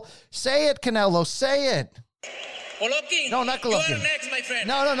style. Say it, Canelo. Say it. Golovkin. No, not Golovkin. You are next, my friend.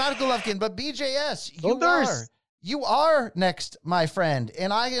 No, not Golovkin, but BJS. You are next, my friend.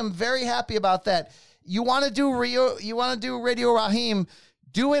 And I am very happy about that. You want to do Radio Rahim,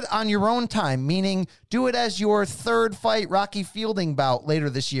 do it on your own time, meaning do it as your third fight Rocky Fielding bout later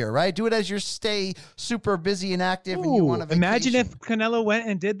this year, right? Do it as your stay super busy and active. Ooh, and you want to imagine if Canelo went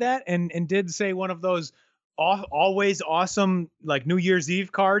and did that and did say one of those always awesome like New Year's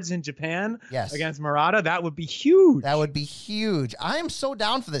Eve cards in Japan against Murata. That would be huge. That would be huge. I am so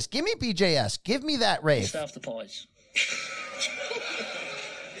down for this. Give me BJS. Give me that Rafe. Stuff the pies.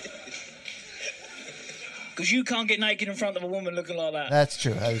 Because you can't get naked in front of a woman looking like that. That's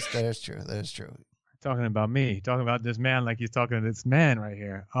true. That is true. Talking about me. Talking about this man like he's talking to this man right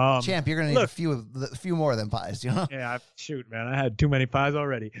here. Champ, you're going to need a few more of them pies, you know? Yeah, shoot, man. I had too many pies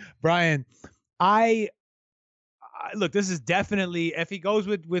already. Brian, I look, this is definitely, if he goes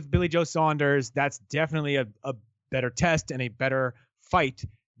with Billy Joe Saunders, that's definitely a better test and a better fight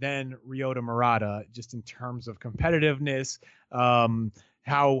than Ryota Murata, just in terms of competitiveness,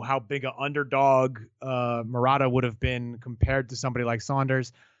 how big an underdog Murata would have been compared to somebody like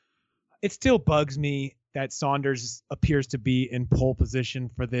Saunders. It still bugs me that Saunders appears to be in pole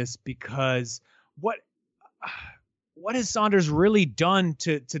position for this, because what has Saunders really done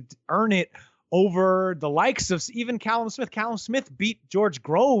to earn it over the likes of even Callum Smith? Callum Smith beat George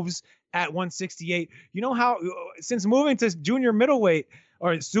Groves at 168. You know how, since moving to junior middleweight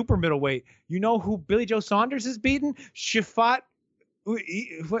or super middleweight, you know who Billy Joe Saunders has beaten? Shafat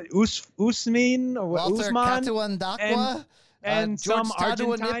Usman or Usman and some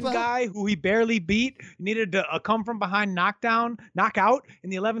Argentine guy who he barely beat. He needed a come from behind knockout in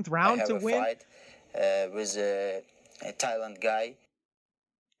the 11th round to win. Fight with a Thailand guy,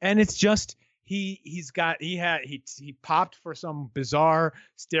 and it's just he popped for some bizarre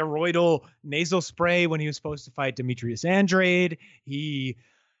steroidal nasal spray when he was supposed to fight Demetrius Andrade.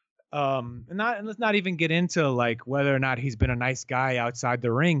 And let's not even get into like whether or not he's been a nice guy outside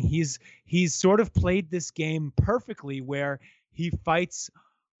the ring. He's sort of played this game perfectly, where he fights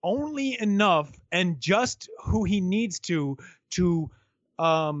only enough and just who he needs to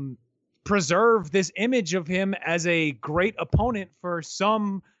preserve this image of him as a great opponent for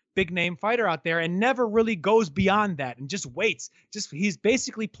some big name fighter out there, and never really goes beyond that and just waits. He's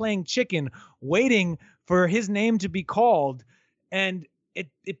basically playing chicken, waiting for his name to be called. And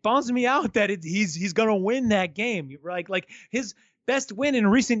it bums me out that he's gonna win that game. Like his best win in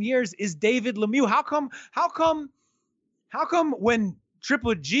recent years is David Lemieux. How come when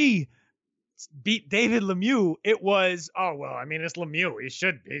Triple G beat David Lemieux, it was, oh well, I mean, it's Lemieux. He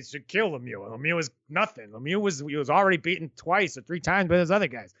should kill Lemieux. Lemieux is nothing. He was already beaten twice or three times by those other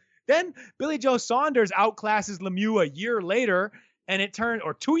guys. Then Billy Joe Saunders outclasses Lemieux a year later,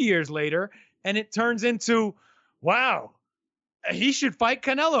 or 2 years later, and it turns into, wow, he should fight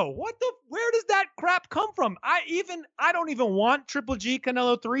Canelo. Where does that crap come from? I don't even want Triple G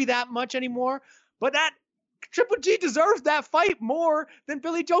Canelo 3 that much anymore, but that Triple G deserves that fight more than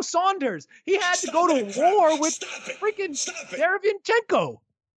Billy Joe Saunders. He had to go to war with freaking Derevyanchenko.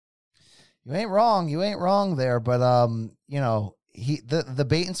 You ain't wrong. You ain't wrong there, but the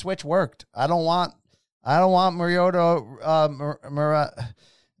bait and switch worked. I don't want Mariota.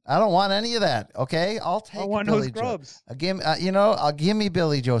 I don't want any of that. Okay, I'll take Billy Joe. Give me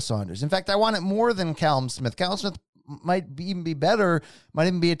Billy Joe Saunders. In fact, I want it more than Callum Smith. Callum Smith might even be better. Might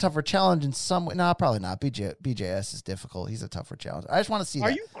even be a tougher challenge in some way. No, probably not. BJS is difficult. He's a tougher challenge. I just want to see.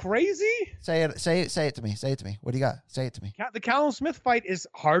 Are you crazy? Say it to me. Say it to me. What do you got? Say it to me. The Callum Smith fight is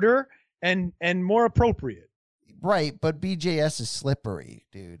harder and more appropriate. Right, but BJS is slippery,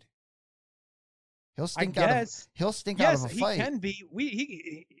 dude. He'll stink out of a fight. He can be.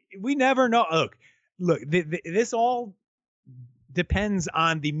 We never know. Look. This all depends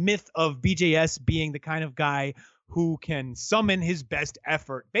on the myth of BJS being the kind of guy who can summon his best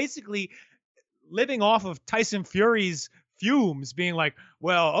effort. Basically, living off of Tyson Fury's fumes, being like,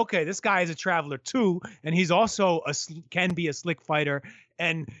 well, okay, this guy is a traveler too, and he's also can be a slick fighter,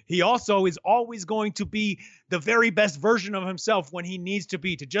 and he also is always going to be the very best version of himself when he needs to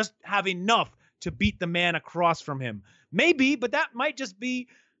be, to just have enough to beat the man across from him. Maybe, but that might just be,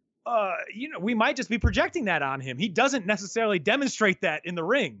 we might just be projecting that on him. He doesn't necessarily demonstrate that in the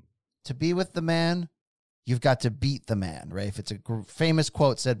ring. To be with the man, you've got to beat the man, Rafe. It's a famous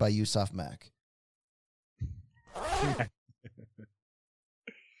quote said by Yusuf Mack.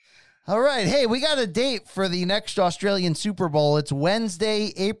 All right. Hey, we got a date for the next Australian Super Bowl. It's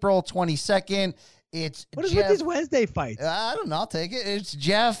Wednesday, April 22nd. What is with these Wednesday fights? I don't know. I'll take it. It's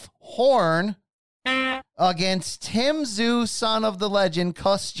Jeff Horn against Tim Tszyu, son of the legend,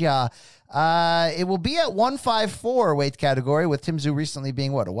 Kostya. It will be at 154 weight category, with Tim Tszyu recently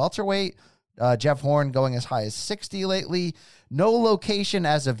being, a welterweight? Jeff Horn going as high as 60 lately. No location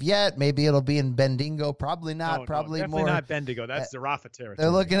as of yet. Maybe it'll be in Bendigo. Probably not. Definitely more. Not Bendigo. That's Zarafa territory.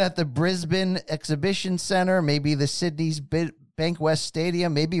 They're looking at the Brisbane Exhibition Centre, maybe the Sydney's Bankwest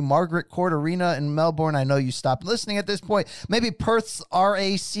Stadium, maybe Margaret Court Arena in Melbourne. I know you stopped listening at this point. Maybe Perth's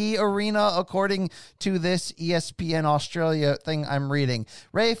RAC Arena, according to this ESPN Australia thing I'm reading.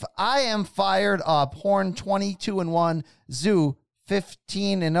 Rafe, I am fired up. Horn 22-1, Tszyu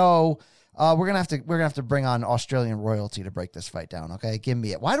 15-0. We're gonna have to bring on Australian royalty to break this fight down. Okay, give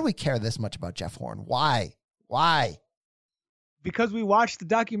me it. Why do we care this much about Jeff Horn? Why? Because we watched the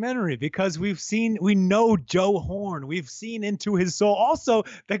documentary. Because we know Joe Horn. We've seen into his soul. Also,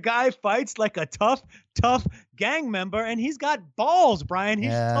 the guy fights like a tough gang member, and he's got balls, Brian.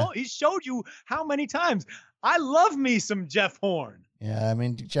 He's showed you how many times. I love me some Jeff Horn. Yeah, I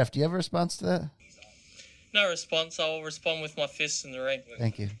mean, Jeff, do you have a response to that? No response. I will respond with my fists in the ring.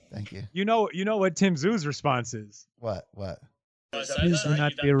 Thank you. You know what Tim Tszyu's response is? What? Please do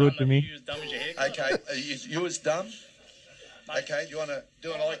not be rude to me. Okay, you as dumb? Okay, do you want to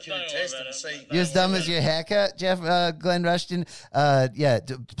do an IQ test and see? You as dumb as your haircut, Jeff? Glenn Rushton?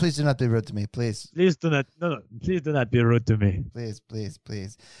 Please do not be rude to me, please. Please do not be rude to me. Please.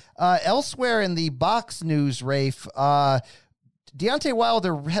 Elsewhere in the box news, Rafe, Deontay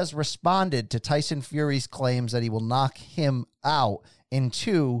Wilder has responded to Tyson Fury's claims that he will knock him out in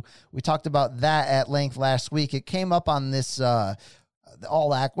 2. We talked about that at length last week. It came up on this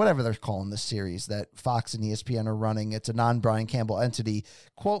All Act, whatever they're calling this series that Fox and ESPN are running. It's a non-Brian Campbell entity.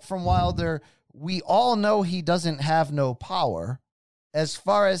 Quote from Wilder, "We all know he doesn't have no power. As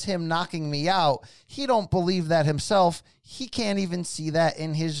far as him knocking me out, he don't believe that himself. He can't even see that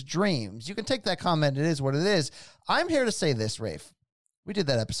in his dreams." You can take that comment. It is what it is. I'm here to say this, Rafe. We did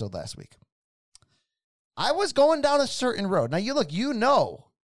that episode last week. I was going down a certain road. Now, you already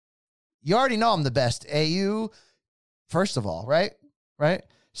know I'm the best. AU, first of all, right?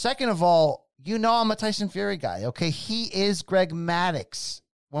 Second of all, I'm a Tyson Fury guy, okay? He is Greg Maddux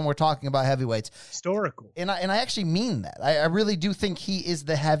when we're talking about heavyweights. Historical. And I actually mean that. I really do think he is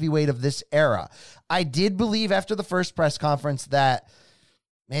the heavyweight of this era. I did believe after the first press conference that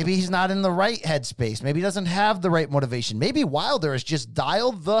maybe he's not in the right headspace. Maybe he doesn't have the right motivation. Maybe Wilder has just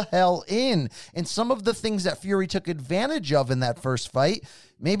dialed the hell in. And some of the things that Fury took advantage of in that first fight,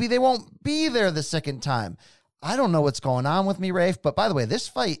 maybe they won't be there the second time. I don't know what's going on with me, Rafe, but by the way, this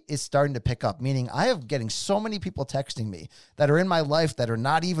fight is starting to pick up, meaning I am getting so many people texting me that are in my life that are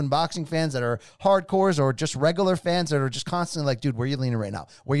not even boxing fans, that are hardcores or just regular fans that are just constantly like, dude, where are you leaning right now?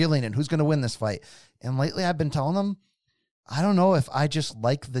 Where are you leaning? Who's going to win this fight? And lately I've been telling them, I don't know if I just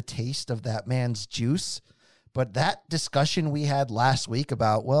like the taste of that man's juice, but that discussion we had last week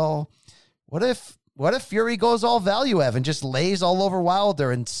about, well, what if Fury goes all Value-Ev and just lays all over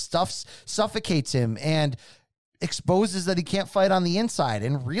Wilder and suffocates him and exposes that he can't fight on the inside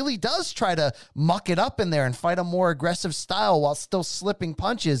and really does try to muck it up in there and fight a more aggressive style while still slipping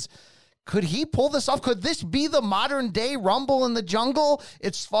punches? Could he pull this off? Could this be the modern day Rumble in the Jungle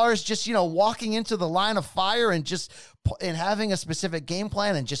as far as just, walking into the line of fire and just having a specific game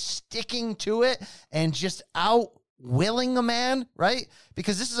plan and just sticking to it and just outwilling a man, right?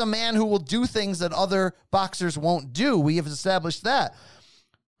 Because this is a man who will do things that other boxers won't do. We have established that.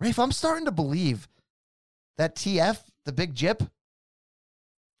 Rafe, I'm starting to believe that TF, the big Jip,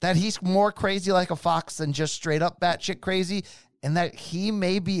 that he's more crazy like a fox than just straight up batshit crazy, and that he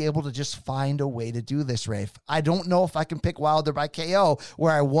may be able to just find a way to do this, Rafe. I don't know if I can pick Wilder by KO,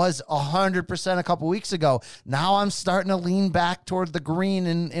 where I was 100% a couple weeks ago. Now I'm starting to lean back toward the green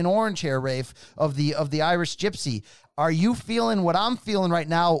and orange here, Rafe, of the Irish Gypsy. Are you feeling what I'm feeling right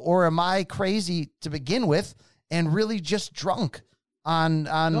now, or am I crazy to begin with and really just drunk on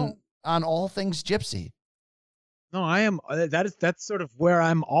all things Gypsy? No, I am. That's sort of where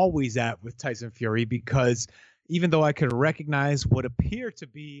I'm always at with Tyson Fury, because even though I could recognize what appear to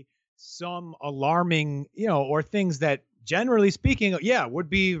be some alarming, or things that generally speaking, would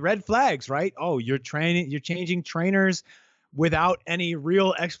be red flags, right? Oh, you're changing trainers without any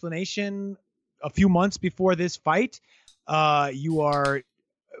real explanation a few months before this fight. You are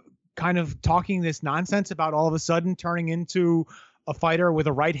kind of talking this nonsense about all of a sudden turning into a fighter with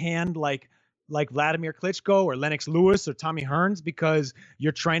a right hand like Vladimir Klitschko or Lennox Lewis or Tommy Hearns because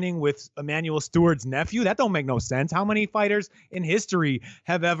you're training with Emmanuel Stewart's nephew. That don't make no sense. How many fighters in history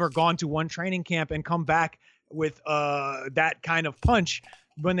have ever gone to one training camp and come back with that kind of punch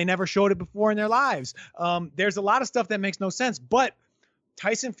when they never showed it before in their lives? There's a lot of stuff that makes no sense, but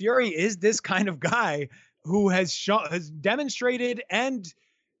Tyson Fury is this kind of guy who has demonstrated and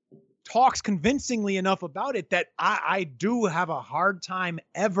talks convincingly enough about it that I do have a hard time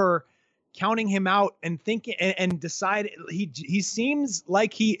ever counting him out and thinking and decide. He seems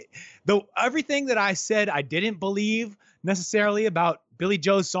like though everything that I said I didn't believe necessarily about Billy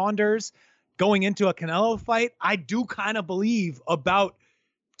Joe Saunders going into a Canelo fight, I do kind of believe about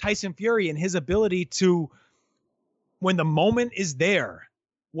Tyson Fury and his ability to, when the moment is there,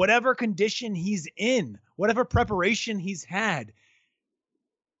 whatever condition he's in, whatever preparation he's had,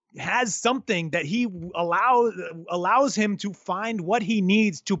 has something that he allows him to find what he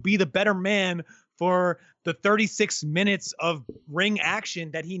needs to be the better man for the 36 minutes of ring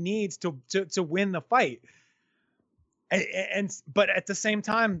action that he needs to win the fight. But at the same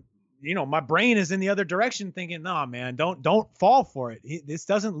time, my brain is in the other direction thinking, no, man, don't fall for it. This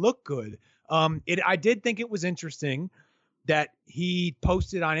doesn't look good. I did think it was interesting that he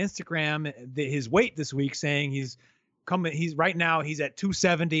posted on Instagram his weight this week, saying he's right now he's at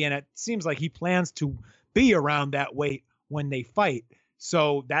 270, and it seems like he plans to be around that weight when they fight.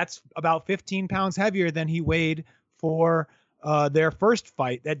 So that's about 15 pounds heavier than he weighed for their first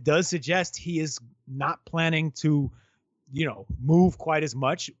fight. That does suggest he is not planning to, move quite as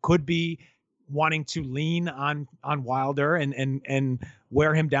much. Could be wanting to lean on Wilder and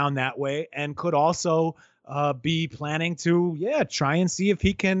wear him down that way, and could also be planning to try and see if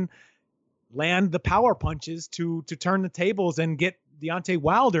he can land the power punches to turn the tables and get Deontay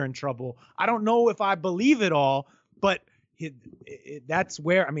Wilder in trouble. I don't know if I believe it all, but that's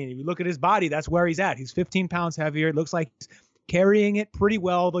where, if you look at his body, that's where he's at. He's 15 pounds heavier. It looks like he's carrying it pretty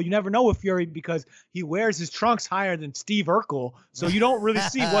well, though you never know with Fury because he wears his trunks higher than Steve Urkel, so you don't really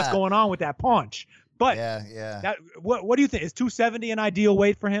see what's going on with that punch. But what do you think? Is 270 an ideal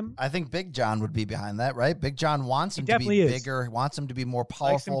weight for him? I think Big John would be behind that, right? Big John wants him to be bigger, wants him to be more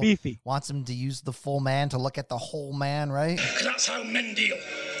powerful, beefy. Wants him to use the full man, to look at the whole man, right? That's how men deal.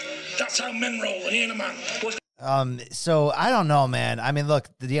 That's how men roll, and he ain't a man. So I don't know, man. Look,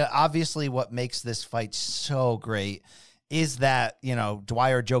 obviously what makes this fight so great is that,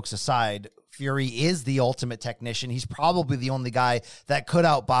 Dwyer jokes aside, Fury is the ultimate technician. He's probably the only guy that could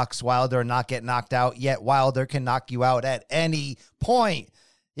outbox Wilder and not get knocked out, yet Wilder can knock you out at any point.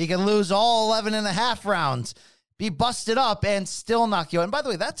 He can lose all 11 and a half rounds, be busted up, and still knock you out. And by the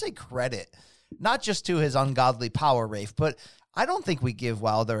way, that's a credit, not just to his ungodly power, Rafe, but I don't think we give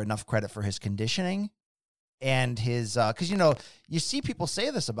Wilder enough credit for his conditioning and his, because, you see people say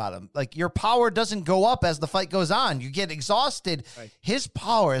this about him, like your power doesn't go up as the fight goes on. You get exhausted. Right. His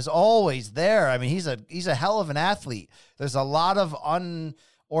power is always there. He's a hell of an athlete. There's a lot of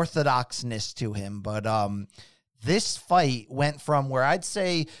unorthodoxness to him, but this fight went from where I'd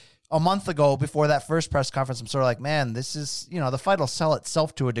say a month ago before that first press conference, I'm sort of like, man, this is, the fight will sell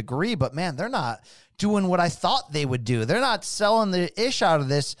itself to a degree, but man, they're not doing what I thought they would do. They're not selling the ish out of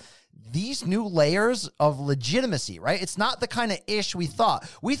this. These new layers of legitimacy, right? It's not the kind of ish we thought.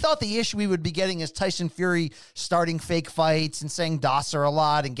 We thought the ish we would be getting is Tyson Fury starting fake fights and saying Dosser a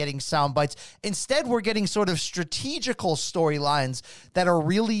lot and getting sound bites. Instead, we're getting sort of strategical storylines that are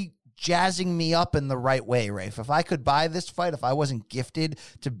really jazzing me up in the right way, Rafe. If I could buy this fight, if I wasn't gifted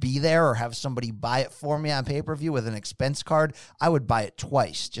to be there or have somebody buy it for me on pay-per-view with an expense card, I would buy it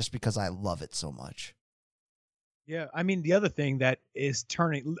twice just because I love it so much. Yeah, I mean, the other thing that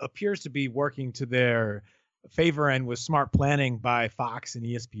appears to be working to their favor and was smart planning by Fox and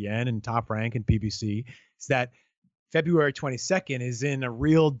ESPN and Top Rank and PBC is that February 22nd is in a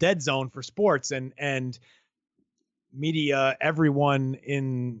real dead zone for sports, and media, everyone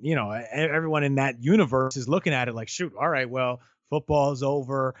in that universe is looking at it like, shoot, all right, well, football is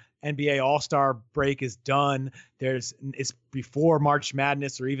over, NBA All-Star break is done. It's before March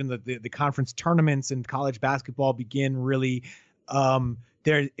Madness or even the conference tournaments and college basketball begin really.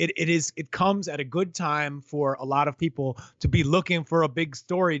 It comes at a good time for a lot of people to be looking for a big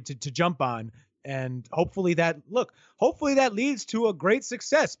story to jump on. And hopefully that leads to a great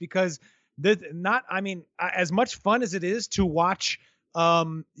success, because as much fun as it is to watch,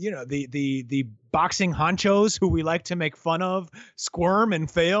 the boxing honchos who we like to make fun of squirm and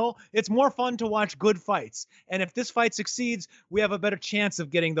fail, it's more fun to watch good fights. And if this fight succeeds, we have a better chance of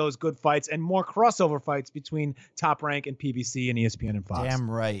getting those good fights and more crossover fights between Top Rank and PBC and ESPN and Fox. Damn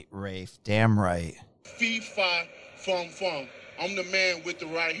right, Rafe. Damn right. FIFA fum. I'm the man with the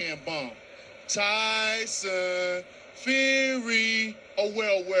right hand bomb. Tyson Fury.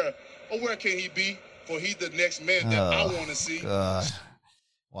 Where can he be? For he's the next man that I want to see. God.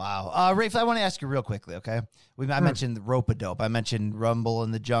 Wow. Rafe, I want to ask you real quickly, okay? I mentioned rope-a-dope. I mentioned Rumble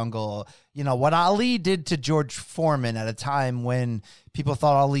in the Jungle. What Ali did to George Foreman at a time when people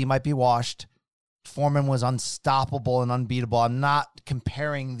thought Ali might be washed. Foreman was unstoppable and unbeatable. I'm not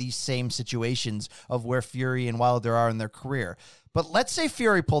comparing these same situations of where Fury and Wilder are in their career. But let's say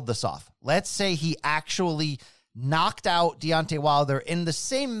Fury pulled this off. Let's say he actually knocked out Deontay Wilder in the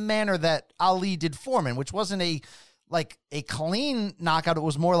same manner that Ali did Foreman, which wasn't a clean knockout. It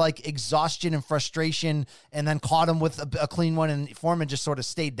was more like exhaustion and frustration, and then caught him with a clean one, and Foreman just sort of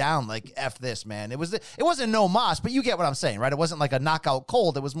stayed down like, F this, man. It wasn't no moss, but you get what I'm saying, right? It wasn't like a knockout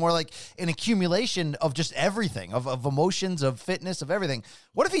cold. It was more like an accumulation of just everything, of emotions, of fitness, of everything.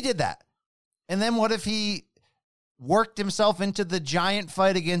 What if he did that? And then what if he worked himself into the giant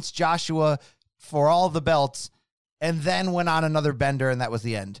fight against Joshua for all the belts, and then went on another bender, and that was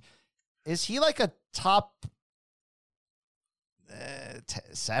the end? Is he like a top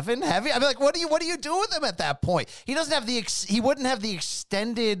 7 heavy? I mean, like, what do you do with him at that point? He doesn't have he wouldn't have the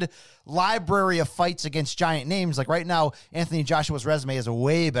extended library of fights against giant names. Like right now, Anthony Joshua's resume is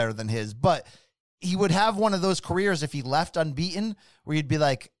way better than his, but he would have one of those careers if he left unbeaten, where you'd be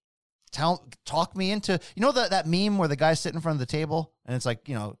like, talk me into, that meme where the guy's sitting in front of the table and it's like,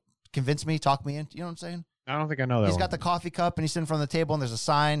 convince me, talk me into, you know what I'm saying? I don't think I know that. He's got the coffee cup and he's sitting in front of the table and there's a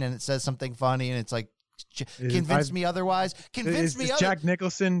sign and it says something funny and it's like, convince me otherwise. Convince me. Is Jack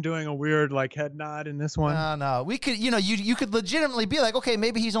Nicholson doing a weird head nod in this one? No. We could, you could legitimately be like, okay,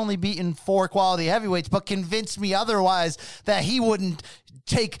 maybe he's only beaten 4 quality heavyweights, but convince me otherwise that he wouldn't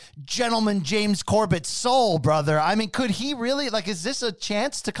take gentleman James Corbett's soul, brother. I mean, could he really, is this a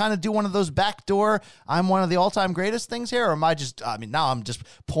chance to kind of do one of those backdoor, I'm one of the all-time greatest things here? Or am I just, now I'm just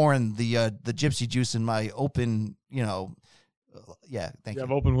pouring the gypsy juice in my open, yeah, thank you. You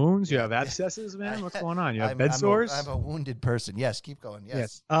have open wounds? You have abscesses, man? What's going on? You have bed sores? I'm a wounded person. Yes, keep going.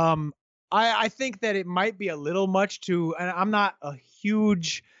 Yes. I think that it might be a little much and I'm not a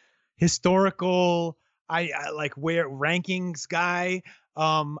huge historical, rankings guy.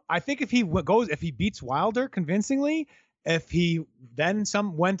 I think if he beats Wilder convincingly, if he then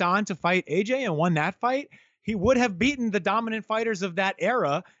went on to fight AJ and won that fight, he would have beaten the dominant fighters of that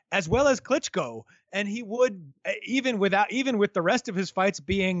era, as well as Klitschko. And he would, even with the rest of his fights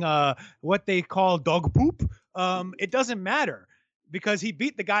being what they call dog poop, it doesn't matter, because he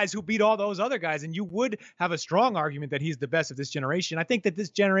beat the guys who beat all those other guys. And you would have a strong argument that he's the best of this generation. I think that this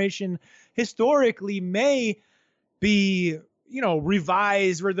generation historically may be,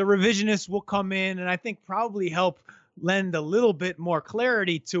 revised, where the revisionists will come in and I think probably help lend a little bit more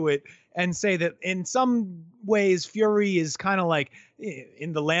clarity to it and say that in some ways Fury is kind of like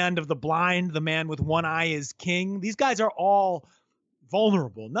in the land of the blind, the man with one eye is king. These guys are all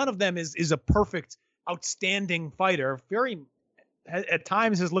vulnerable. None of them is a perfect, outstanding fighter. Fury at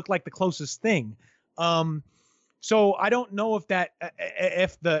times has looked like the closest thing. So I don't know if that,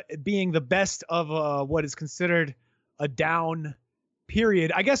 if the being the best of what is considered a down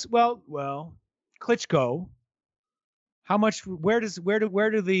period, I guess. Well, Klitschko. How much? Where do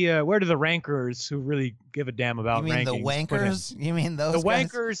the rankers who really give a damn about You mean the rankings wankers? You mean those the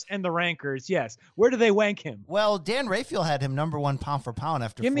guys? wankers and the rankers? Yes. Where do they wank him? Well, Dan Rafael had him number 1 pound for pound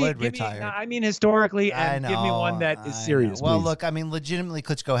after Floyd retired. I mean historically, and give me one that is serious. Well, please. look, I mean, legitimately,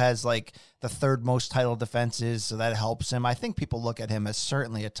 Klitschko has like the 3rd most title defenses, so that helps him. I think people look at him as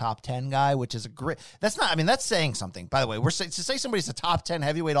certainly a top 10 guy, which is a great. That's not. I mean, that's saying something. By the way, to say somebody's a top 10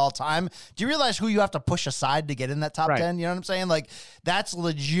 heavyweight all time. Do you realize who you have to push aside to get in that top 10? You know what I'm saying? Like, that's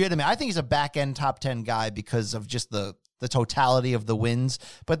legitimate. I think he's a back end top 10 guy because of just the totality of the wins.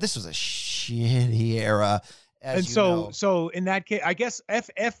 But this was a shitty era. And so in that case, I guess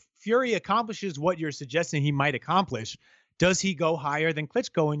if Fury accomplishes what you're suggesting he might accomplish, does he go higher than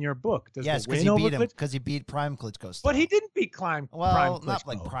Klitschko in your book? Yes, because he beat Prime Klitschko. Still. But he didn't beat Prime Klitschko. Not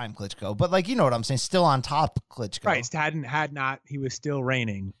like Prime Klitschko, but like, you know what I'm saying, still on top Klitschko. Right, he was still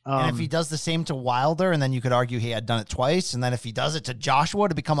reigning. And if he does the same to Wilder, and then you could argue he had done it twice, and then if he does it to Joshua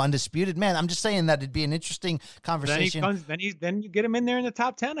to become undisputed, man, I'm just saying that it'd be an interesting conversation. Then you get him in there in the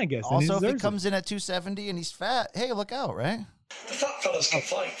top 10, I guess. Also, if he comes in at 270 and he's fat, hey, look out, right? The fat fellas can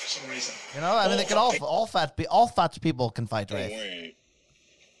fight for some reason. You know, I mean, they can all fat people can fight, Rafe.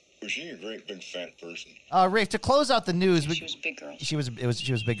 Was she a great big fat person? Rafe, to close out the news, she was a big girl. She was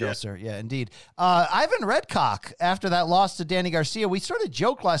a big girl, sir. Yeah, indeed. Ivan Redcock, after that loss to Danny Garcia, we sort of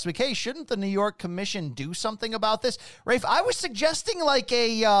joked last week, hey, shouldn't the New York Commission do something about this? Rafe, I was suggesting like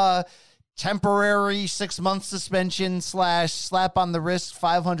a temporary 6-month suspension / slap on the wrist,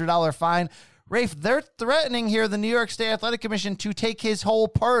 $500 fine. Rafe, they're threatening here the New York State Athletic Commission to take his whole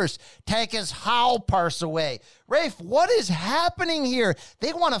purse, take his whole purse away. Rafe, what is happening here?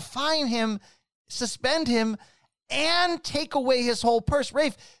 They want to fine him, suspend him, and take away his whole purse.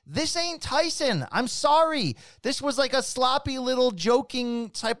 Rafe, this ain't Tyson. I'm sorry. This was like a sloppy little joking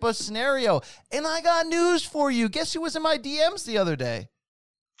type of scenario. And I got news for you. Guess who was in my DMs the other day?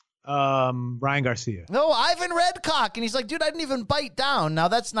 Ryan Garcia. No, Ivan Redcock. And he's like, dude, I didn't even bite down. Now,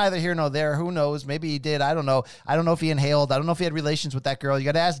 that's neither here nor there. Who knows? Maybe he did. I don't know. I don't know if he inhaled. I don't know if he had relations with that girl. You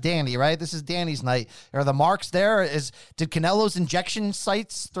got to ask Danny, right? This is Danny's night. Are the marks there? Did Canelo's injection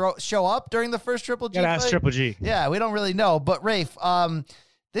sites show up during the first Triple G fight? Ask Triple G. Yeah, we don't really know. But, Rafe,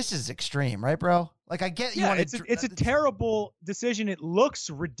 this is extreme, right, bro? Like, I get you. Yeah, it's a terrible decision. It looks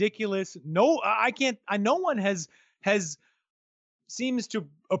ridiculous. No, I can't. No one has seems to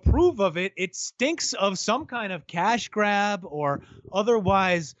approve of it. It stinks of some kind of cash grab or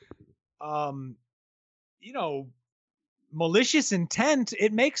otherwise, malicious intent.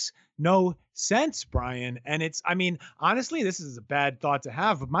 It makes no sense, Brian. And honestly, this is a bad thought to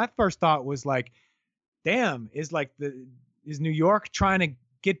have. But my first thought was like, damn, is New York trying to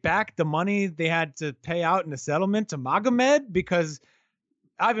get back the money they had to pay out in the settlement to Magomed? Because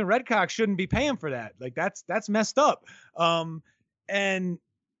Ivan Redcock shouldn't be paying for that. Like, that's messed up. And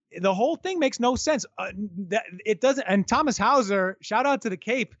the whole thing makes no sense. That it doesn't. And Thomas Hauser, shout out to the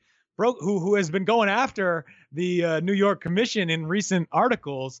Cape, who has been going after the New York Commission in recent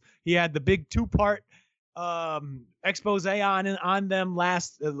articles. He had the big 2-part expose on them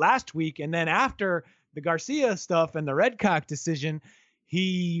last week, and then after the Garcia stuff and the Redcock decision,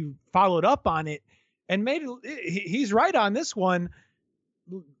 he followed up on it and made it. He's right on this one.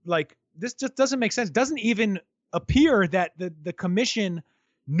 Like, this just doesn't make sense. Doesn't even appear that the commission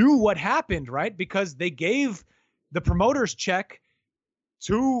knew what happened, right? Because they gave the promoter's check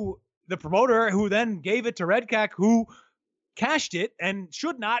to the promoter, who then gave it to Redcock, who cashed it and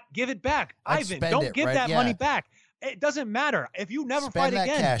should not give it back. Ivan, don't give that money back. It doesn't matter. If you never fight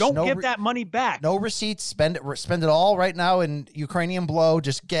again, don't give that money back. No receipts. Spend it all right now in Ukrainian blow.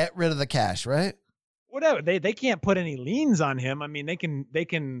 Just get rid of the cash, right? Whatever. They can't put any liens on him. I mean, they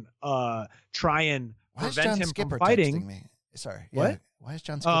can try and prevent him from fighting. Me? Sorry. What? Yeah. Why is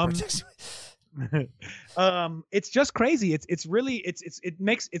John Skipper texting me? It's just crazy. It's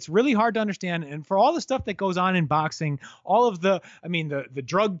really hard to understand. And for all the stuff that goes on in boxing, all of the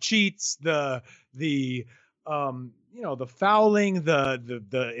drug cheats, the fouling,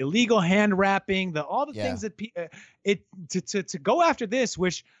 the illegal hand wrapping, all the things that to go after this,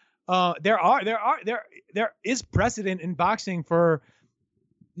 which there is precedent in boxing for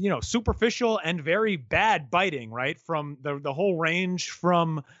superficial and very bad biting, right? From the whole range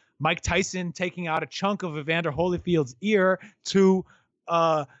from Mike Tyson taking out a chunk of Evander Holyfield's ear to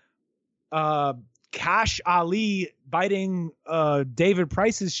Cash Ali biting David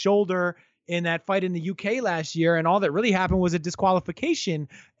Price's shoulder in that fight in the UK last year. And all that really happened was a disqualification.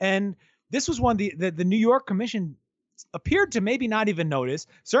 And this was one the New York Commission appeared to maybe not even notice.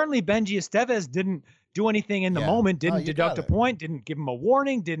 Certainly Benji Estevez didn't do anything in the moment, didn't deduct a point, didn't give him a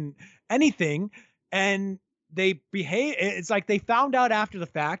warning, didn't anything. And they behave. It's like they found out after the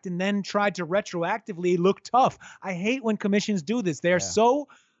fact and then tried to retroactively look tough. I hate when commissions do this. They're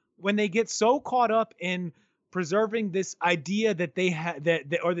when they get so caught up in preserving this idea that they have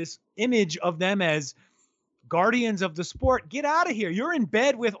or this image of them as guardians of the sport. Get out of here. You're in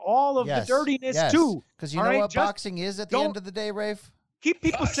bed with all of the dirtiness too. Because you know what boxing is at the end of the day, Rafe? Keep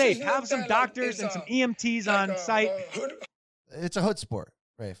people safe. Have some doctors and some EMTs on site. It's a hood sport,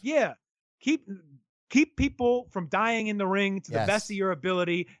 Rafe. Yeah. Keep people from dying in the ring to the best of your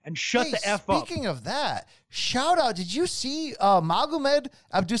ability and shut the F up. Speaking of that, shout out. Did you see Magomed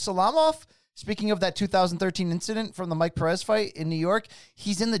Abdusalamov? Speaking of that 2013 incident from the Mike Perez fight in New York,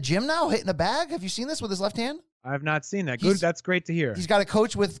 he's in the gym now hitting a bag. Have you seen this with his left hand? I have not seen that. Good. That's great to hear. He's got a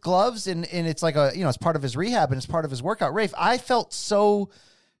coach with gloves, and it's like it's part of his rehab and it's part of his workout. Rafe, I felt so,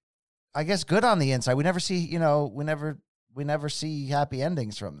 I guess, good on the inside. We never see, we never see happy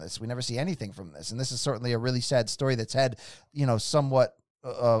endings from this. We never see anything from this. And this is certainly a really sad story that's had, somewhat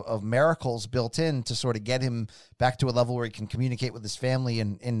of miracles built in to sort of get him back to a level where he can communicate with his family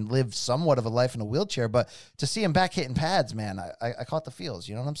and live somewhat of a life in a wheelchair. But to see him back hitting pads, man, I caught the feels.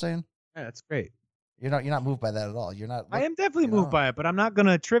 You know what I'm saying? Yeah, that's great. You're not moved by that at all. You're not. I am definitely moved by it, but I'm not going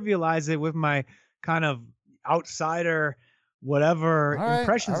to trivialize it with my kind of outsider, whatever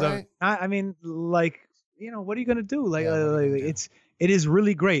impressions of it. I mean, like, what are you going to do? It is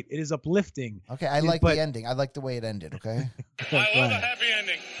really great. It is uplifting. Okay, I like the ending. I like the way it ended, okay? I love a happy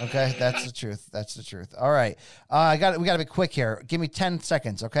ending. Okay, that's the truth. That's the truth. All right. We got to be quick here. Give me 10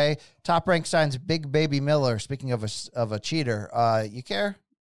 seconds, okay? Top Rank signs Big Baby Miller. Speaking of a cheater, you care?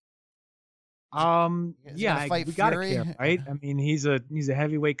 Yeah, we got to care, right? I mean, he's a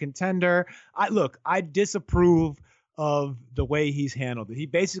heavyweight contender. I disapprove of the way he's handled it. He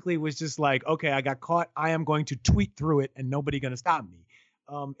basically was just like, okay, I got caught. I am going to tweet through it and nobody going to stop me.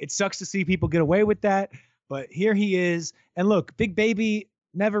 It sucks to see people get away with that, but here he is. And look, Big Baby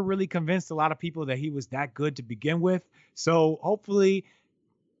never really convinced a lot of people that he was that good to begin with. So hopefully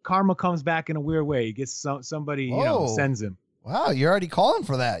karma comes back in a weird way. He gets somebody, sends him. Wow, you're already calling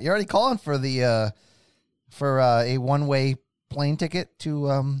for that. You're already calling for the a one-way plane ticket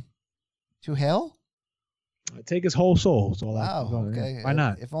to hell. Take his whole soul. So okay. Why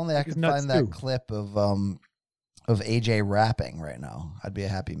not? If only I could find that clip of AJ rapping right now, I'd be a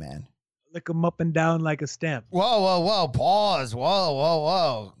happy man. Lick him up and down like a stamp. Whoa! Pause.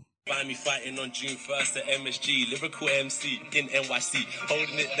 Whoa! Find me fighting on June 1st at MSG, lyrical MC in NYC,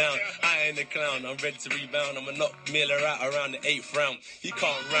 holding it down. I ain't a clown, I'm ready to rebound. I'ma knock Miller out around the 8th round. He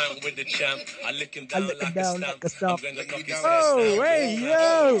can't round with the champ. I lick him down, like a stamp. I'm gonna knock his oh, hey,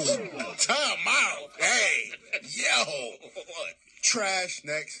 yo! Time out. Hey, yo. Trash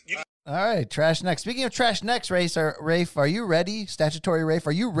next. All right, trash next. Speaking of trash next, Rafe, are you ready? Statutory Rafe,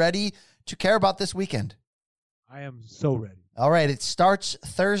 are you ready to care about this weekend? I am so ready. All right, it starts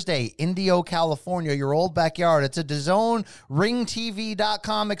Thursday, Indio, California, your old backyard. It's a DAZN,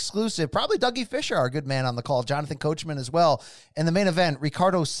 ringtv.com exclusive. Probably Dougie Fisher, our good man on the call, Jonathan Coachman as well. In the main event,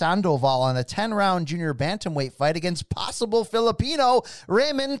 Ricardo Sandoval on a 10-round junior bantamweight fight against possible Filipino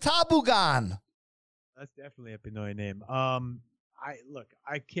Raymond Tabugan. That's definitely a Pinoy name.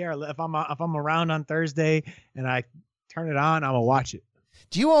 I care if I'm around on Thursday and I turn it on, I'm gonna watch it.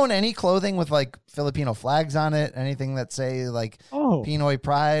 Do you own any clothing with like Filipino flags on it? Anything that say like Pinoy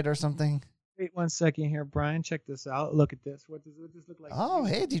pride or something? Wait 1 second here, Brian. Check this out. Look at this. What does this look like? Oh,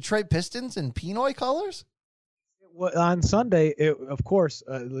 hey, Detroit Pistons in Pinoy colors? Well, on Sunday, of course,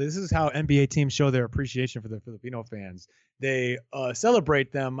 this is how NBA teams show their appreciation for their Filipino fans. They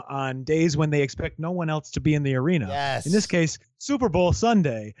celebrate them on days when they expect no one else to be in the arena. Yes. In this case, Super Bowl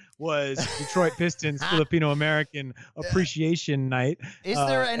Sunday was Detroit Pistons Filipino American Appreciation Night. Is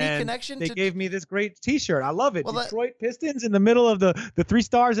there any connection? They gave me this great T-shirt. I love it. Well, Detroit Pistons in the middle of the 3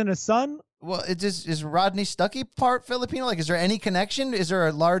 stars and a sun. Well, is Rodney Stuckey part Filipino? Like, is there any connection? Is there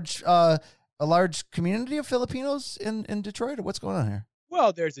a large community of Filipinos in Detroit, or what's going on here?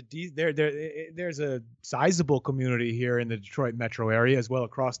 Well, there's a sizable community here in the Detroit metro area, as well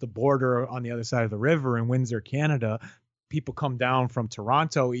across the border on the other side of the river in Windsor, Canada. People come down from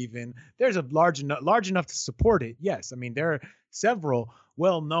Toronto even. There's a large enough to support it. Yes, I mean there are several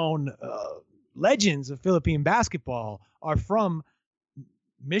well-known legends of Philippine basketball are from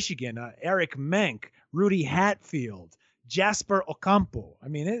Michigan. Eric Menk, Rudy Hatfield, Jasper Ocampo. I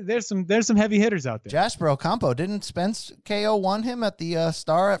mean, there's some heavy hitters out there. Jasper Ocampo, didn't Spence KO won him at the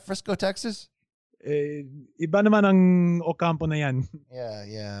Star at Frisco, Texas? iba naman ang Ocampo na yan.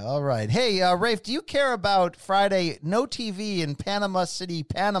 Yeah. All right. Hey, Rafe, do you care about Friday? No TV in Panama City,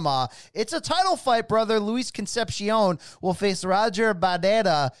 Panama. It's a title fight, brother. Luis Concepcion will face Roger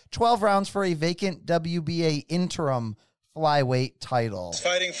Badera, 12 rounds for a vacant WBA interim flyweight title. He's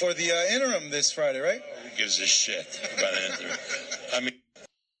fighting for the interim this Friday, right? Who gives a shit about an interim? I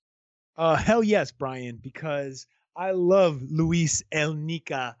mean, hell yes, Brian, because I love Luis El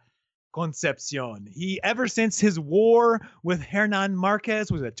Nica Concepcion. He, ever since his war with Hernan Marquez,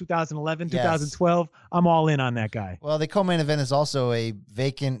 was it 2011, 2012? I'm all in on that guy. Well, the co-main event is also a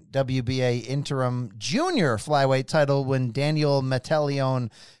vacant WBA interim junior flyweight title when Daniel Metalion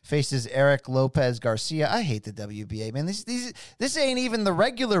faces Eric Lopez Garcia. I hate the WBA, man. This ain't even the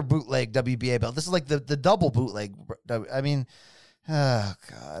regular bootleg WBA belt. This is like the double bootleg. I mean, oh,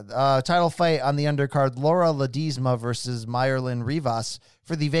 God. Title fight on the undercard, Laura Ledesma versus Myrlyn Rivas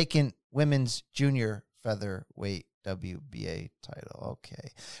for the vacant women's junior featherweight WBA title.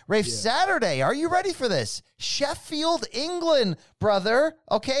 Okay. Rafe, Saturday, are you ready for this? Sheffield, England, brother.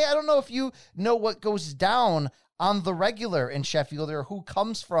 Okay, I don't know if you know what goes down on the regular in Sheffield or who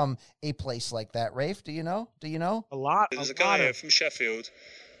comes from a place like that, Rafe. Do you know? A lot. There's a guy here from Sheffield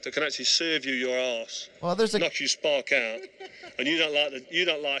that can actually serve you your arse. Well, there's knock you spark out, and you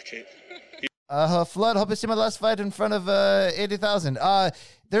don't like it. Flood, hope to see my last fight in front of 80,000.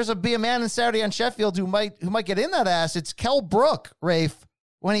 There's be a man in Saturday on Sheffield who might get in that ass. It's Kell Brook, Rafe,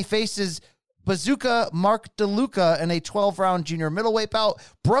 when he faces Bazooka Mark DeLuca in a 12-round junior middleweight bout.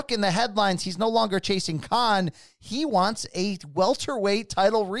 Brook in the headlines, he's no longer chasing Khan. He wants a welterweight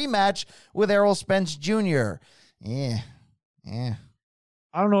title rematch with Errol Spence Jr. Yeah.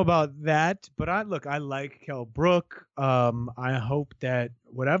 I don't know about that, but I like Kell Brook. I hope that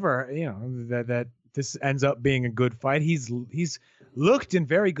whatever, that this ends up being a good fight. He's looked in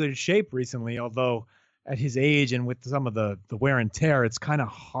very good shape recently, although at his age and with some of the wear and tear, it's kind of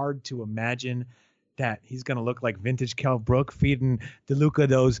hard to imagine that he's going to look like vintage Kell Brook feeding DeLuca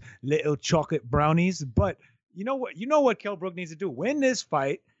those little chocolate brownies. But you know what Kell Brook needs to do? Win this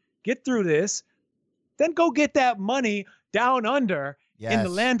fight, get through this, then go get that money down under. Yes. In the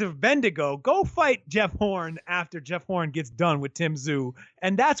land of Bendigo, go fight Jeff Horn after Jeff Horn gets done with Tim Tszyu,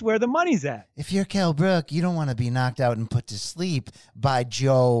 and that's where the money's at. If you're Kell Brook, you don't want to be knocked out and put to sleep by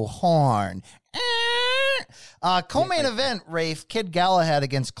Joe Horn. Co-main event, Rafe, Kid Galahad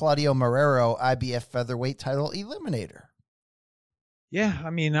against Claudio Marrero, IBF featherweight title eliminator. Yeah, I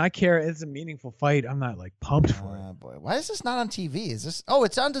mean, I care. It's a meaningful fight. I'm not pumped for it. Boy, why is this not on TV? Is this? Oh,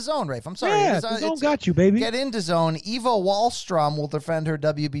 it's on DAZN, Rafe. I'm sorry. Yeah, DAZN got you, baby. Get in DAZN. Eva Wallstrom will defend her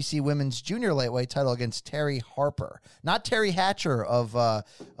WBC women's junior lightweight title against Terry Harper, not Terry Hatcher of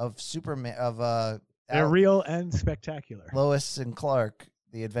Superman They're real and spectacular. Lois and Clark,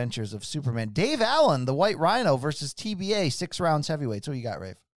 The Adventures of Superman. Dave Allen, the White Rhino versus TBA 6 rounds heavyweight. So you got,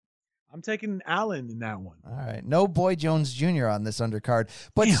 Rafe? I'm taking Allen in that one. All right. No Boy Jones Jr. on this undercard.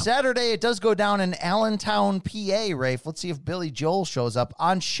 But Saturday, it does go down in Allentown, PA, Rafe. Let's see if Billy Joel shows up.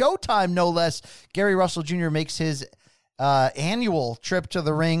 On Showtime, no less, Gary Russell Jr. makes his annual trip to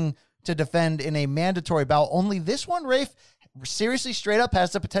the ring to defend in a mandatory bout. Only this one, Rafe, seriously, straight up,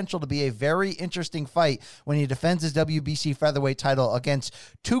 has the potential to be a very interesting fight when he defends his WBC featherweight title against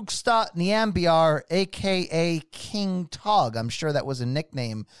Tugsta Nyambiar, a.k.a. King Tug. I'm sure that was a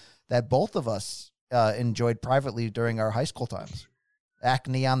nickname that both of us enjoyed privately during our high school times.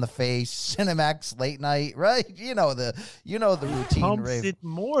 Acne on the face, Cinemax late night, right? You know the routine. Pumps Rafe. it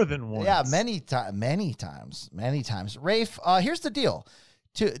more than once. Yeah, many times. Rafe, here's the deal.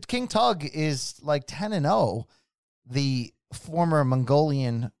 King Tug is like 10-0, the former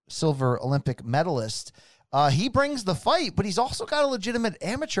Mongolian silver Olympic medalist. He brings the fight, but he's also got a legitimate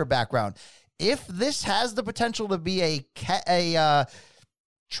amateur background. If this has the potential to be a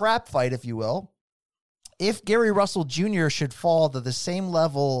trap fight, if you will, if Gary Russell Jr. should fall to the same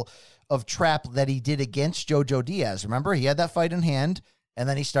level of trap that he did against Jojo Diaz. Remember, he had that fight in hand, and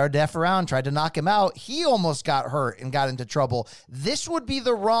then he started to F around, tried to knock him out. He almost got hurt and got into trouble. This would be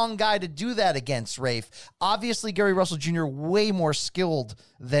the wrong guy to do that against, Rafe. Obviously, Gary Russell Jr. way more skilled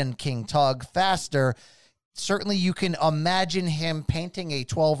than King Tug, faster. Certainly, you can imagine him painting a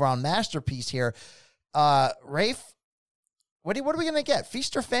 12-round masterpiece here. Rafe, what are we gonna get?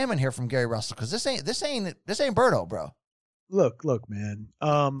 Feast or famine here from Gary Russell? Because this ain't Berto, bro. Look, man.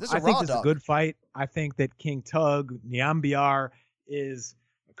 I think this is a good fight. I think that King Tug Nyambiar is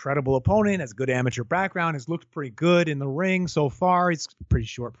a credible opponent, has a good amateur background, has looked pretty good in the ring so far. He's a pretty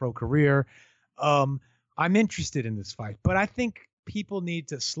short pro career. I'm interested in this fight, but I think people need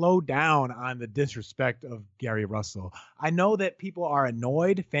to slow down on the disrespect of Gary Russell. I know that people are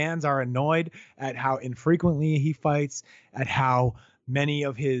annoyed, fans are annoyed at how infrequently he fights, at how many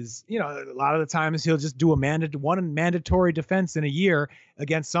of his, a lot of the times he'll just do one mandatory defense in a year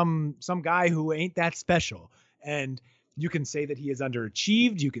against some guy who ain't that special. And you can say that he is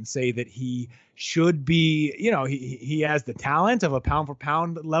underachieved. You can say that he should be, he has the talent of a pound for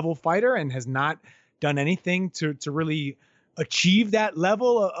pound level fighter and has not done anything to really achieve that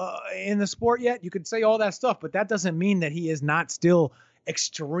level in the sport yet. You could say all that stuff, but that doesn't mean that he is not still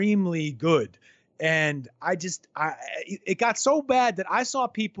extremely good. And it got so bad that I saw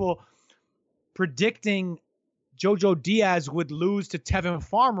people predicting Jojo Diaz would lose to Tevin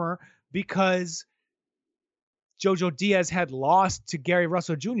Farmer because Jojo Diaz had lost to Gary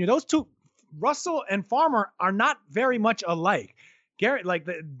Russell Jr. Those two, Russell and Farmer, are not very much alike. Gary,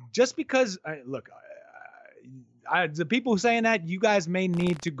 just because, the people saying that, you guys may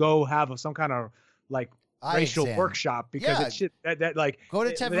need to go have some kind of racial workshop because it's shit that go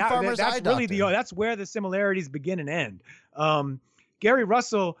to Tevin Farmer's eye that's really doctor. that's where the similarities begin and end. Gary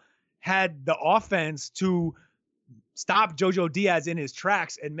Russell had the offense to stop Jojo Diaz in his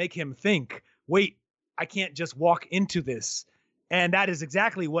tracks and make him think, wait, I can't just walk into this. And that is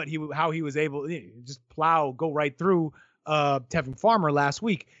exactly how he was able to just go right through Tevin Farmer last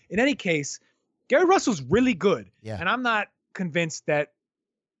week. In any case, Gary Russell's really good. Yeah. And I'm not convinced that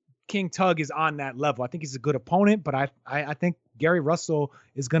King Tug is on that level. I think he's a good opponent, but I think Gary Russell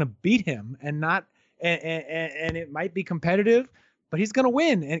is going to beat him and it might be competitive, but he's going to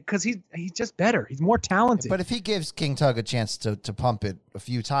win because he's just better. He's more talented. But if he gives King Tug a chance to pump it a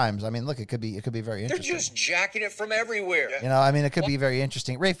few times, I mean, look, it could be very interesting. They're just jacking it from everywhere. It could be very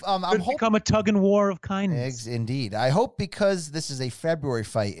interesting. Rafe, could become a tug and war of kindness. Indeed. I hope because this is a February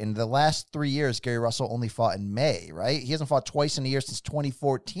fight. In the last 3 years, Gary Russell only fought in May, right? He hasn't fought twice in a year since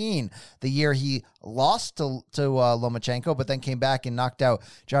 2014, the year he lost to Lomachenko, but then came back and knocked out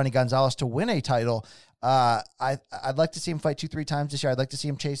Johnny Gonzalez to win a title. I'd like to see him fight 2-3 times this year. I'd like to see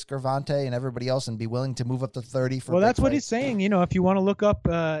him chase Gervonta and everybody else and be willing to move up to 30 for that's what he's saying. If you want to look up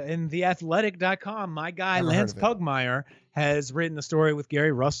in theathletic.com, my guy Lance Pugmire has written a story with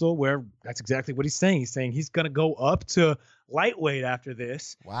Gary Russell where that's exactly what he's saying. He's saying he's going to go up to lightweight after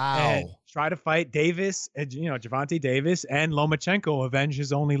this. Wow. And try to fight Davis, Gervonta Davis and Lomachenko, avenge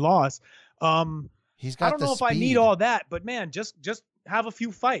his only loss. He's got I don't know if I need all that, but man, just have a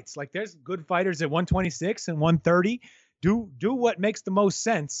few fights. There's good fighters at 126 and 130. Do what makes the most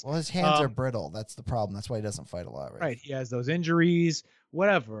sense. Well, his hands are brittle. That's the problem. That's why he doesn't fight a lot, right? Right. He has those injuries,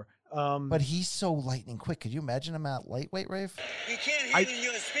 whatever. But he's so lightning quick. Could you imagine him at lightweight, Rafe? He can't handle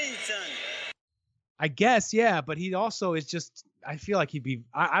your speed, son. I guess, yeah. But he also is just, I feel like he'd be,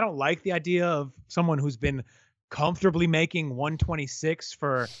 I don't like the idea of someone who's been comfortably making 126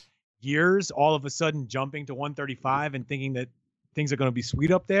 for years, all of a sudden jumping to 135 and thinking that things are going to be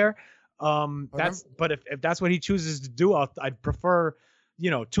sweet up there. But if that's what he chooses to do, I'd prefer,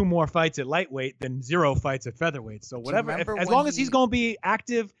 2 more fights at lightweight than 0 fights at featherweight. So whatever, as long as he's going to be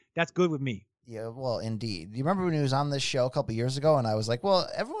active, that's good with me. Yeah, well, indeed. Do you remember when he was on this show a couple years ago and I was like, well,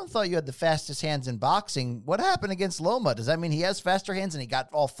 everyone thought you had the fastest hands in boxing. What happened against Loma? Does that mean he has faster hands and he got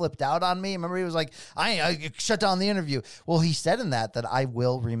all flipped out on me? Remember he was like, I shut down the interview. Well, he said in that I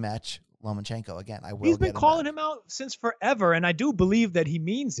will rematch Lomachenko again. I will. He's been calling him out since forever, and I do believe that he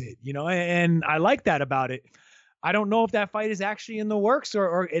means it, and I like that about it. I don't know if that fight is actually in the works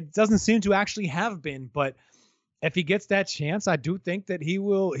or it doesn't seem to actually have been, but if he gets that chance, I do think that he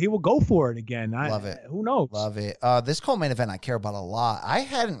will go for it again. Love it. Who knows? Love it. This co-main event I care about a lot. I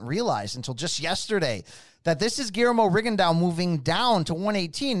hadn't realized until just yesterday that this is Guillermo Rigondeaux moving down to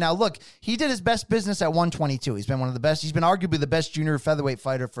 118. Now, look, he did his best business at 122. He's been one of the best. He's been arguably the best junior featherweight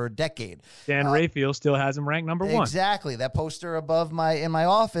fighter for a decade. Dan Rafael still has him ranked number 1. Exactly. That poster above in my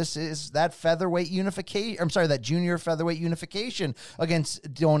office is that featherweight unification. I'm sorry, that junior featherweight unification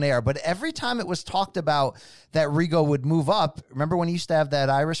against Donaire. But every time it was talked about that Rigo would move up, remember when he used to have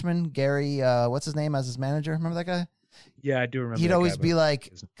that Irishman, Gary, what's his name, as his manager? Remember that guy? Yeah, I do remember. He'd always be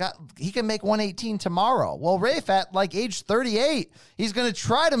like, God, he can make 118 tomorrow. Well, Rafe, at age 38, he's going to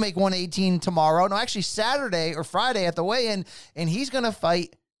try to make 118 tomorrow. No, actually Saturday or Friday at the weigh-in, and he's going to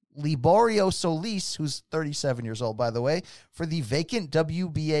fight Liborio Solis, who's 37 years old, by the way, for the vacant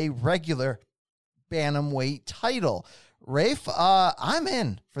WBA regular bantamweight title. Rafe, I'm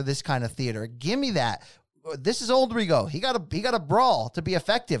in for this kind of theater. Give me that. This is old Rigo. He got a brawl to be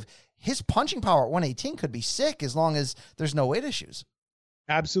effective. His punching power at 118 could be sick as long as there's no weight issues.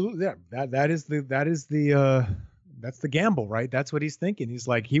 Absolutely. Yeah. That is the that's the gamble, right? That's what he's thinking. He's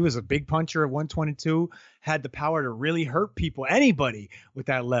like, he was a big puncher at 122, had the power to really hurt people, anybody with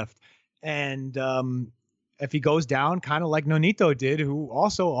that left. And if he goes down, kind of like Nonito did, who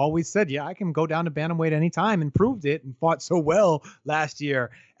also always said, yeah, I can go down to bantamweight anytime, and proved it and fought so well last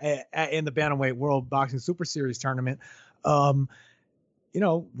year in the bantamweight World Boxing Super Series tournament.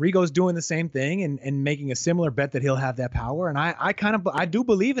 Rigo's doing the same thing and making a similar bet that he'll have that power. And I do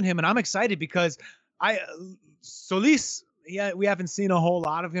believe in him, and I'm excited because Solis, we haven't seen a whole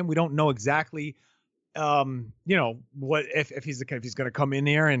lot of him. We don't know exactly, what if he's going to come in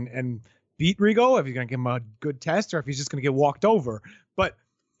here and beat Rigo, if he's going to give him a good test, or if he's just going to get walked over. But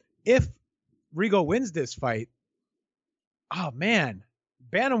if Rigo wins this fight, oh man,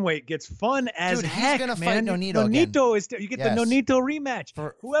 bantamweight gets fun as heck, he's gonna man. fight Nonito You get the Nonito rematch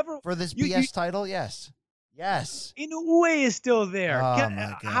for this BS title. Yes. Inoue is still there. Oh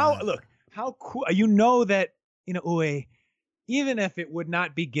my God. How cool? You know that Inoue, even if it would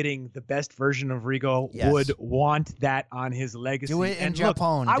not be getting the best version of Rigo, would want that on his legacy. Do it in and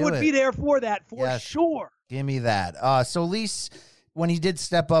Japan. I would be there for that sure. Give me that. Solis, when he did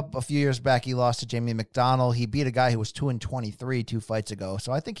step up a few years back, he lost to Jamie McDonnell. He beat a guy who was 2-23 2 fights ago.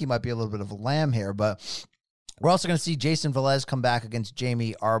 So I think he might be a little bit of a lamb here. But we're also going to see Jason Velez come back against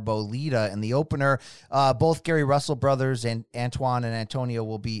Jamie Arboleda in the opener. Both Gary Russell brothers and Antoine and Antonio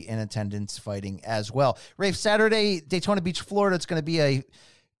will be in attendance fighting as well. Rafe, Saturday, Daytona Beach, Florida. It's going to be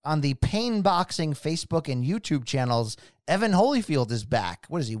on the Pain Boxing Facebook and YouTube channels. Evan Holyfield is back.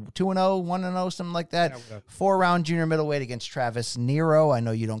 What is he, 2-0, 1-0, something like that? 4-round junior middleweight against Travis Nero. I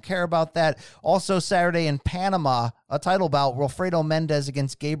know you don't care about that. Also Saturday in Panama, a title bout, Wilfredo Mendez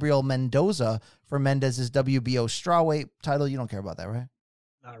against Gabriel Mendoza for Mendez's WBO strawweight title. You don't care about that, right?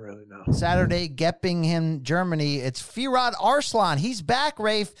 Not really, no. Saturday, Geppingen, Germany. It's Firat Arslan. He's back,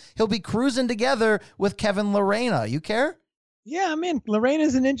 Rafe. He'll be cruising together with Kevin Lorena. You care? Yeah, I mean,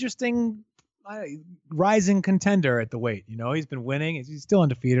 Lorena's an interesting rising contender at the weight. He's been winning. He's still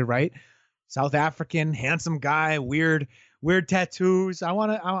undefeated, right? South African, handsome guy, weird tattoos. I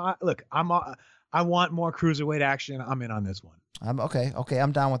want more cruiserweight action. I'm in on this one. I'm okay.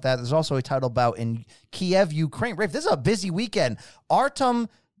 I'm down with that. There's also a title bout in Kiev, Ukraine. Rafe, this is a busy weekend. Artem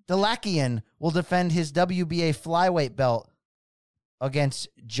Delakian will defend his WBA flyweight belt against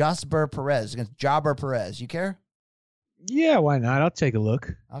Jabber Perez. You care? Yeah, why not? I'll take a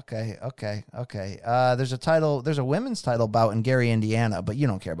look. Okay. There's a women's title bout in Gary, Indiana, but you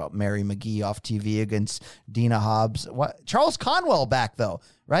don't care about Mary McGee off TV against Dina Hobbs. What? Charles Conwell back though,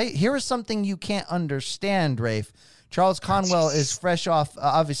 right? Here is something you can't understand, Rafe. Charles Conwell is fresh off,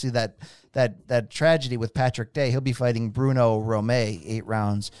 obviously that tragedy with Patrick Day. He'll be fighting Bruno Romay, 8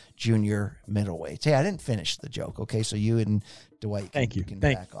 rounds, junior middleweight. Hey, I didn't finish the joke. Okay, so you and Dwight can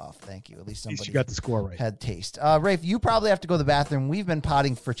back off. Thank you. At least somebody got the score right. Had taste. Rafe, you probably have to go to the bathroom. We've been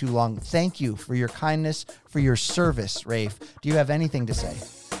potting for too long. Thank you for your kindness, for your service, Rafe. Do you have anything to say?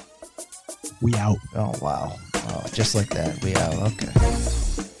 We out. Oh, wow. Oh, just like that. We out. Okay.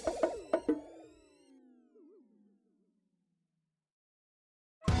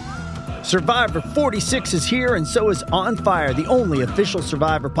 Survivor 46 is here, and so is On Fire, the only official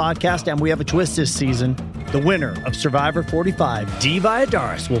Survivor podcast, and we have a twist this season. The winner of Survivor 45, Dee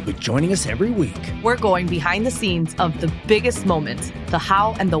Valladares, will be joining us every week. We're going behind the scenes of the biggest moments, the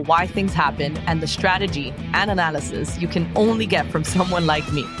how and the why things happen, and the strategy and analysis you can only get from someone like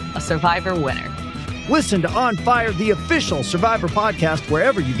me, a Survivor winner. Listen to On Fire, the official Survivor podcast,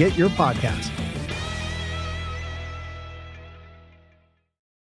 wherever you get your podcasts.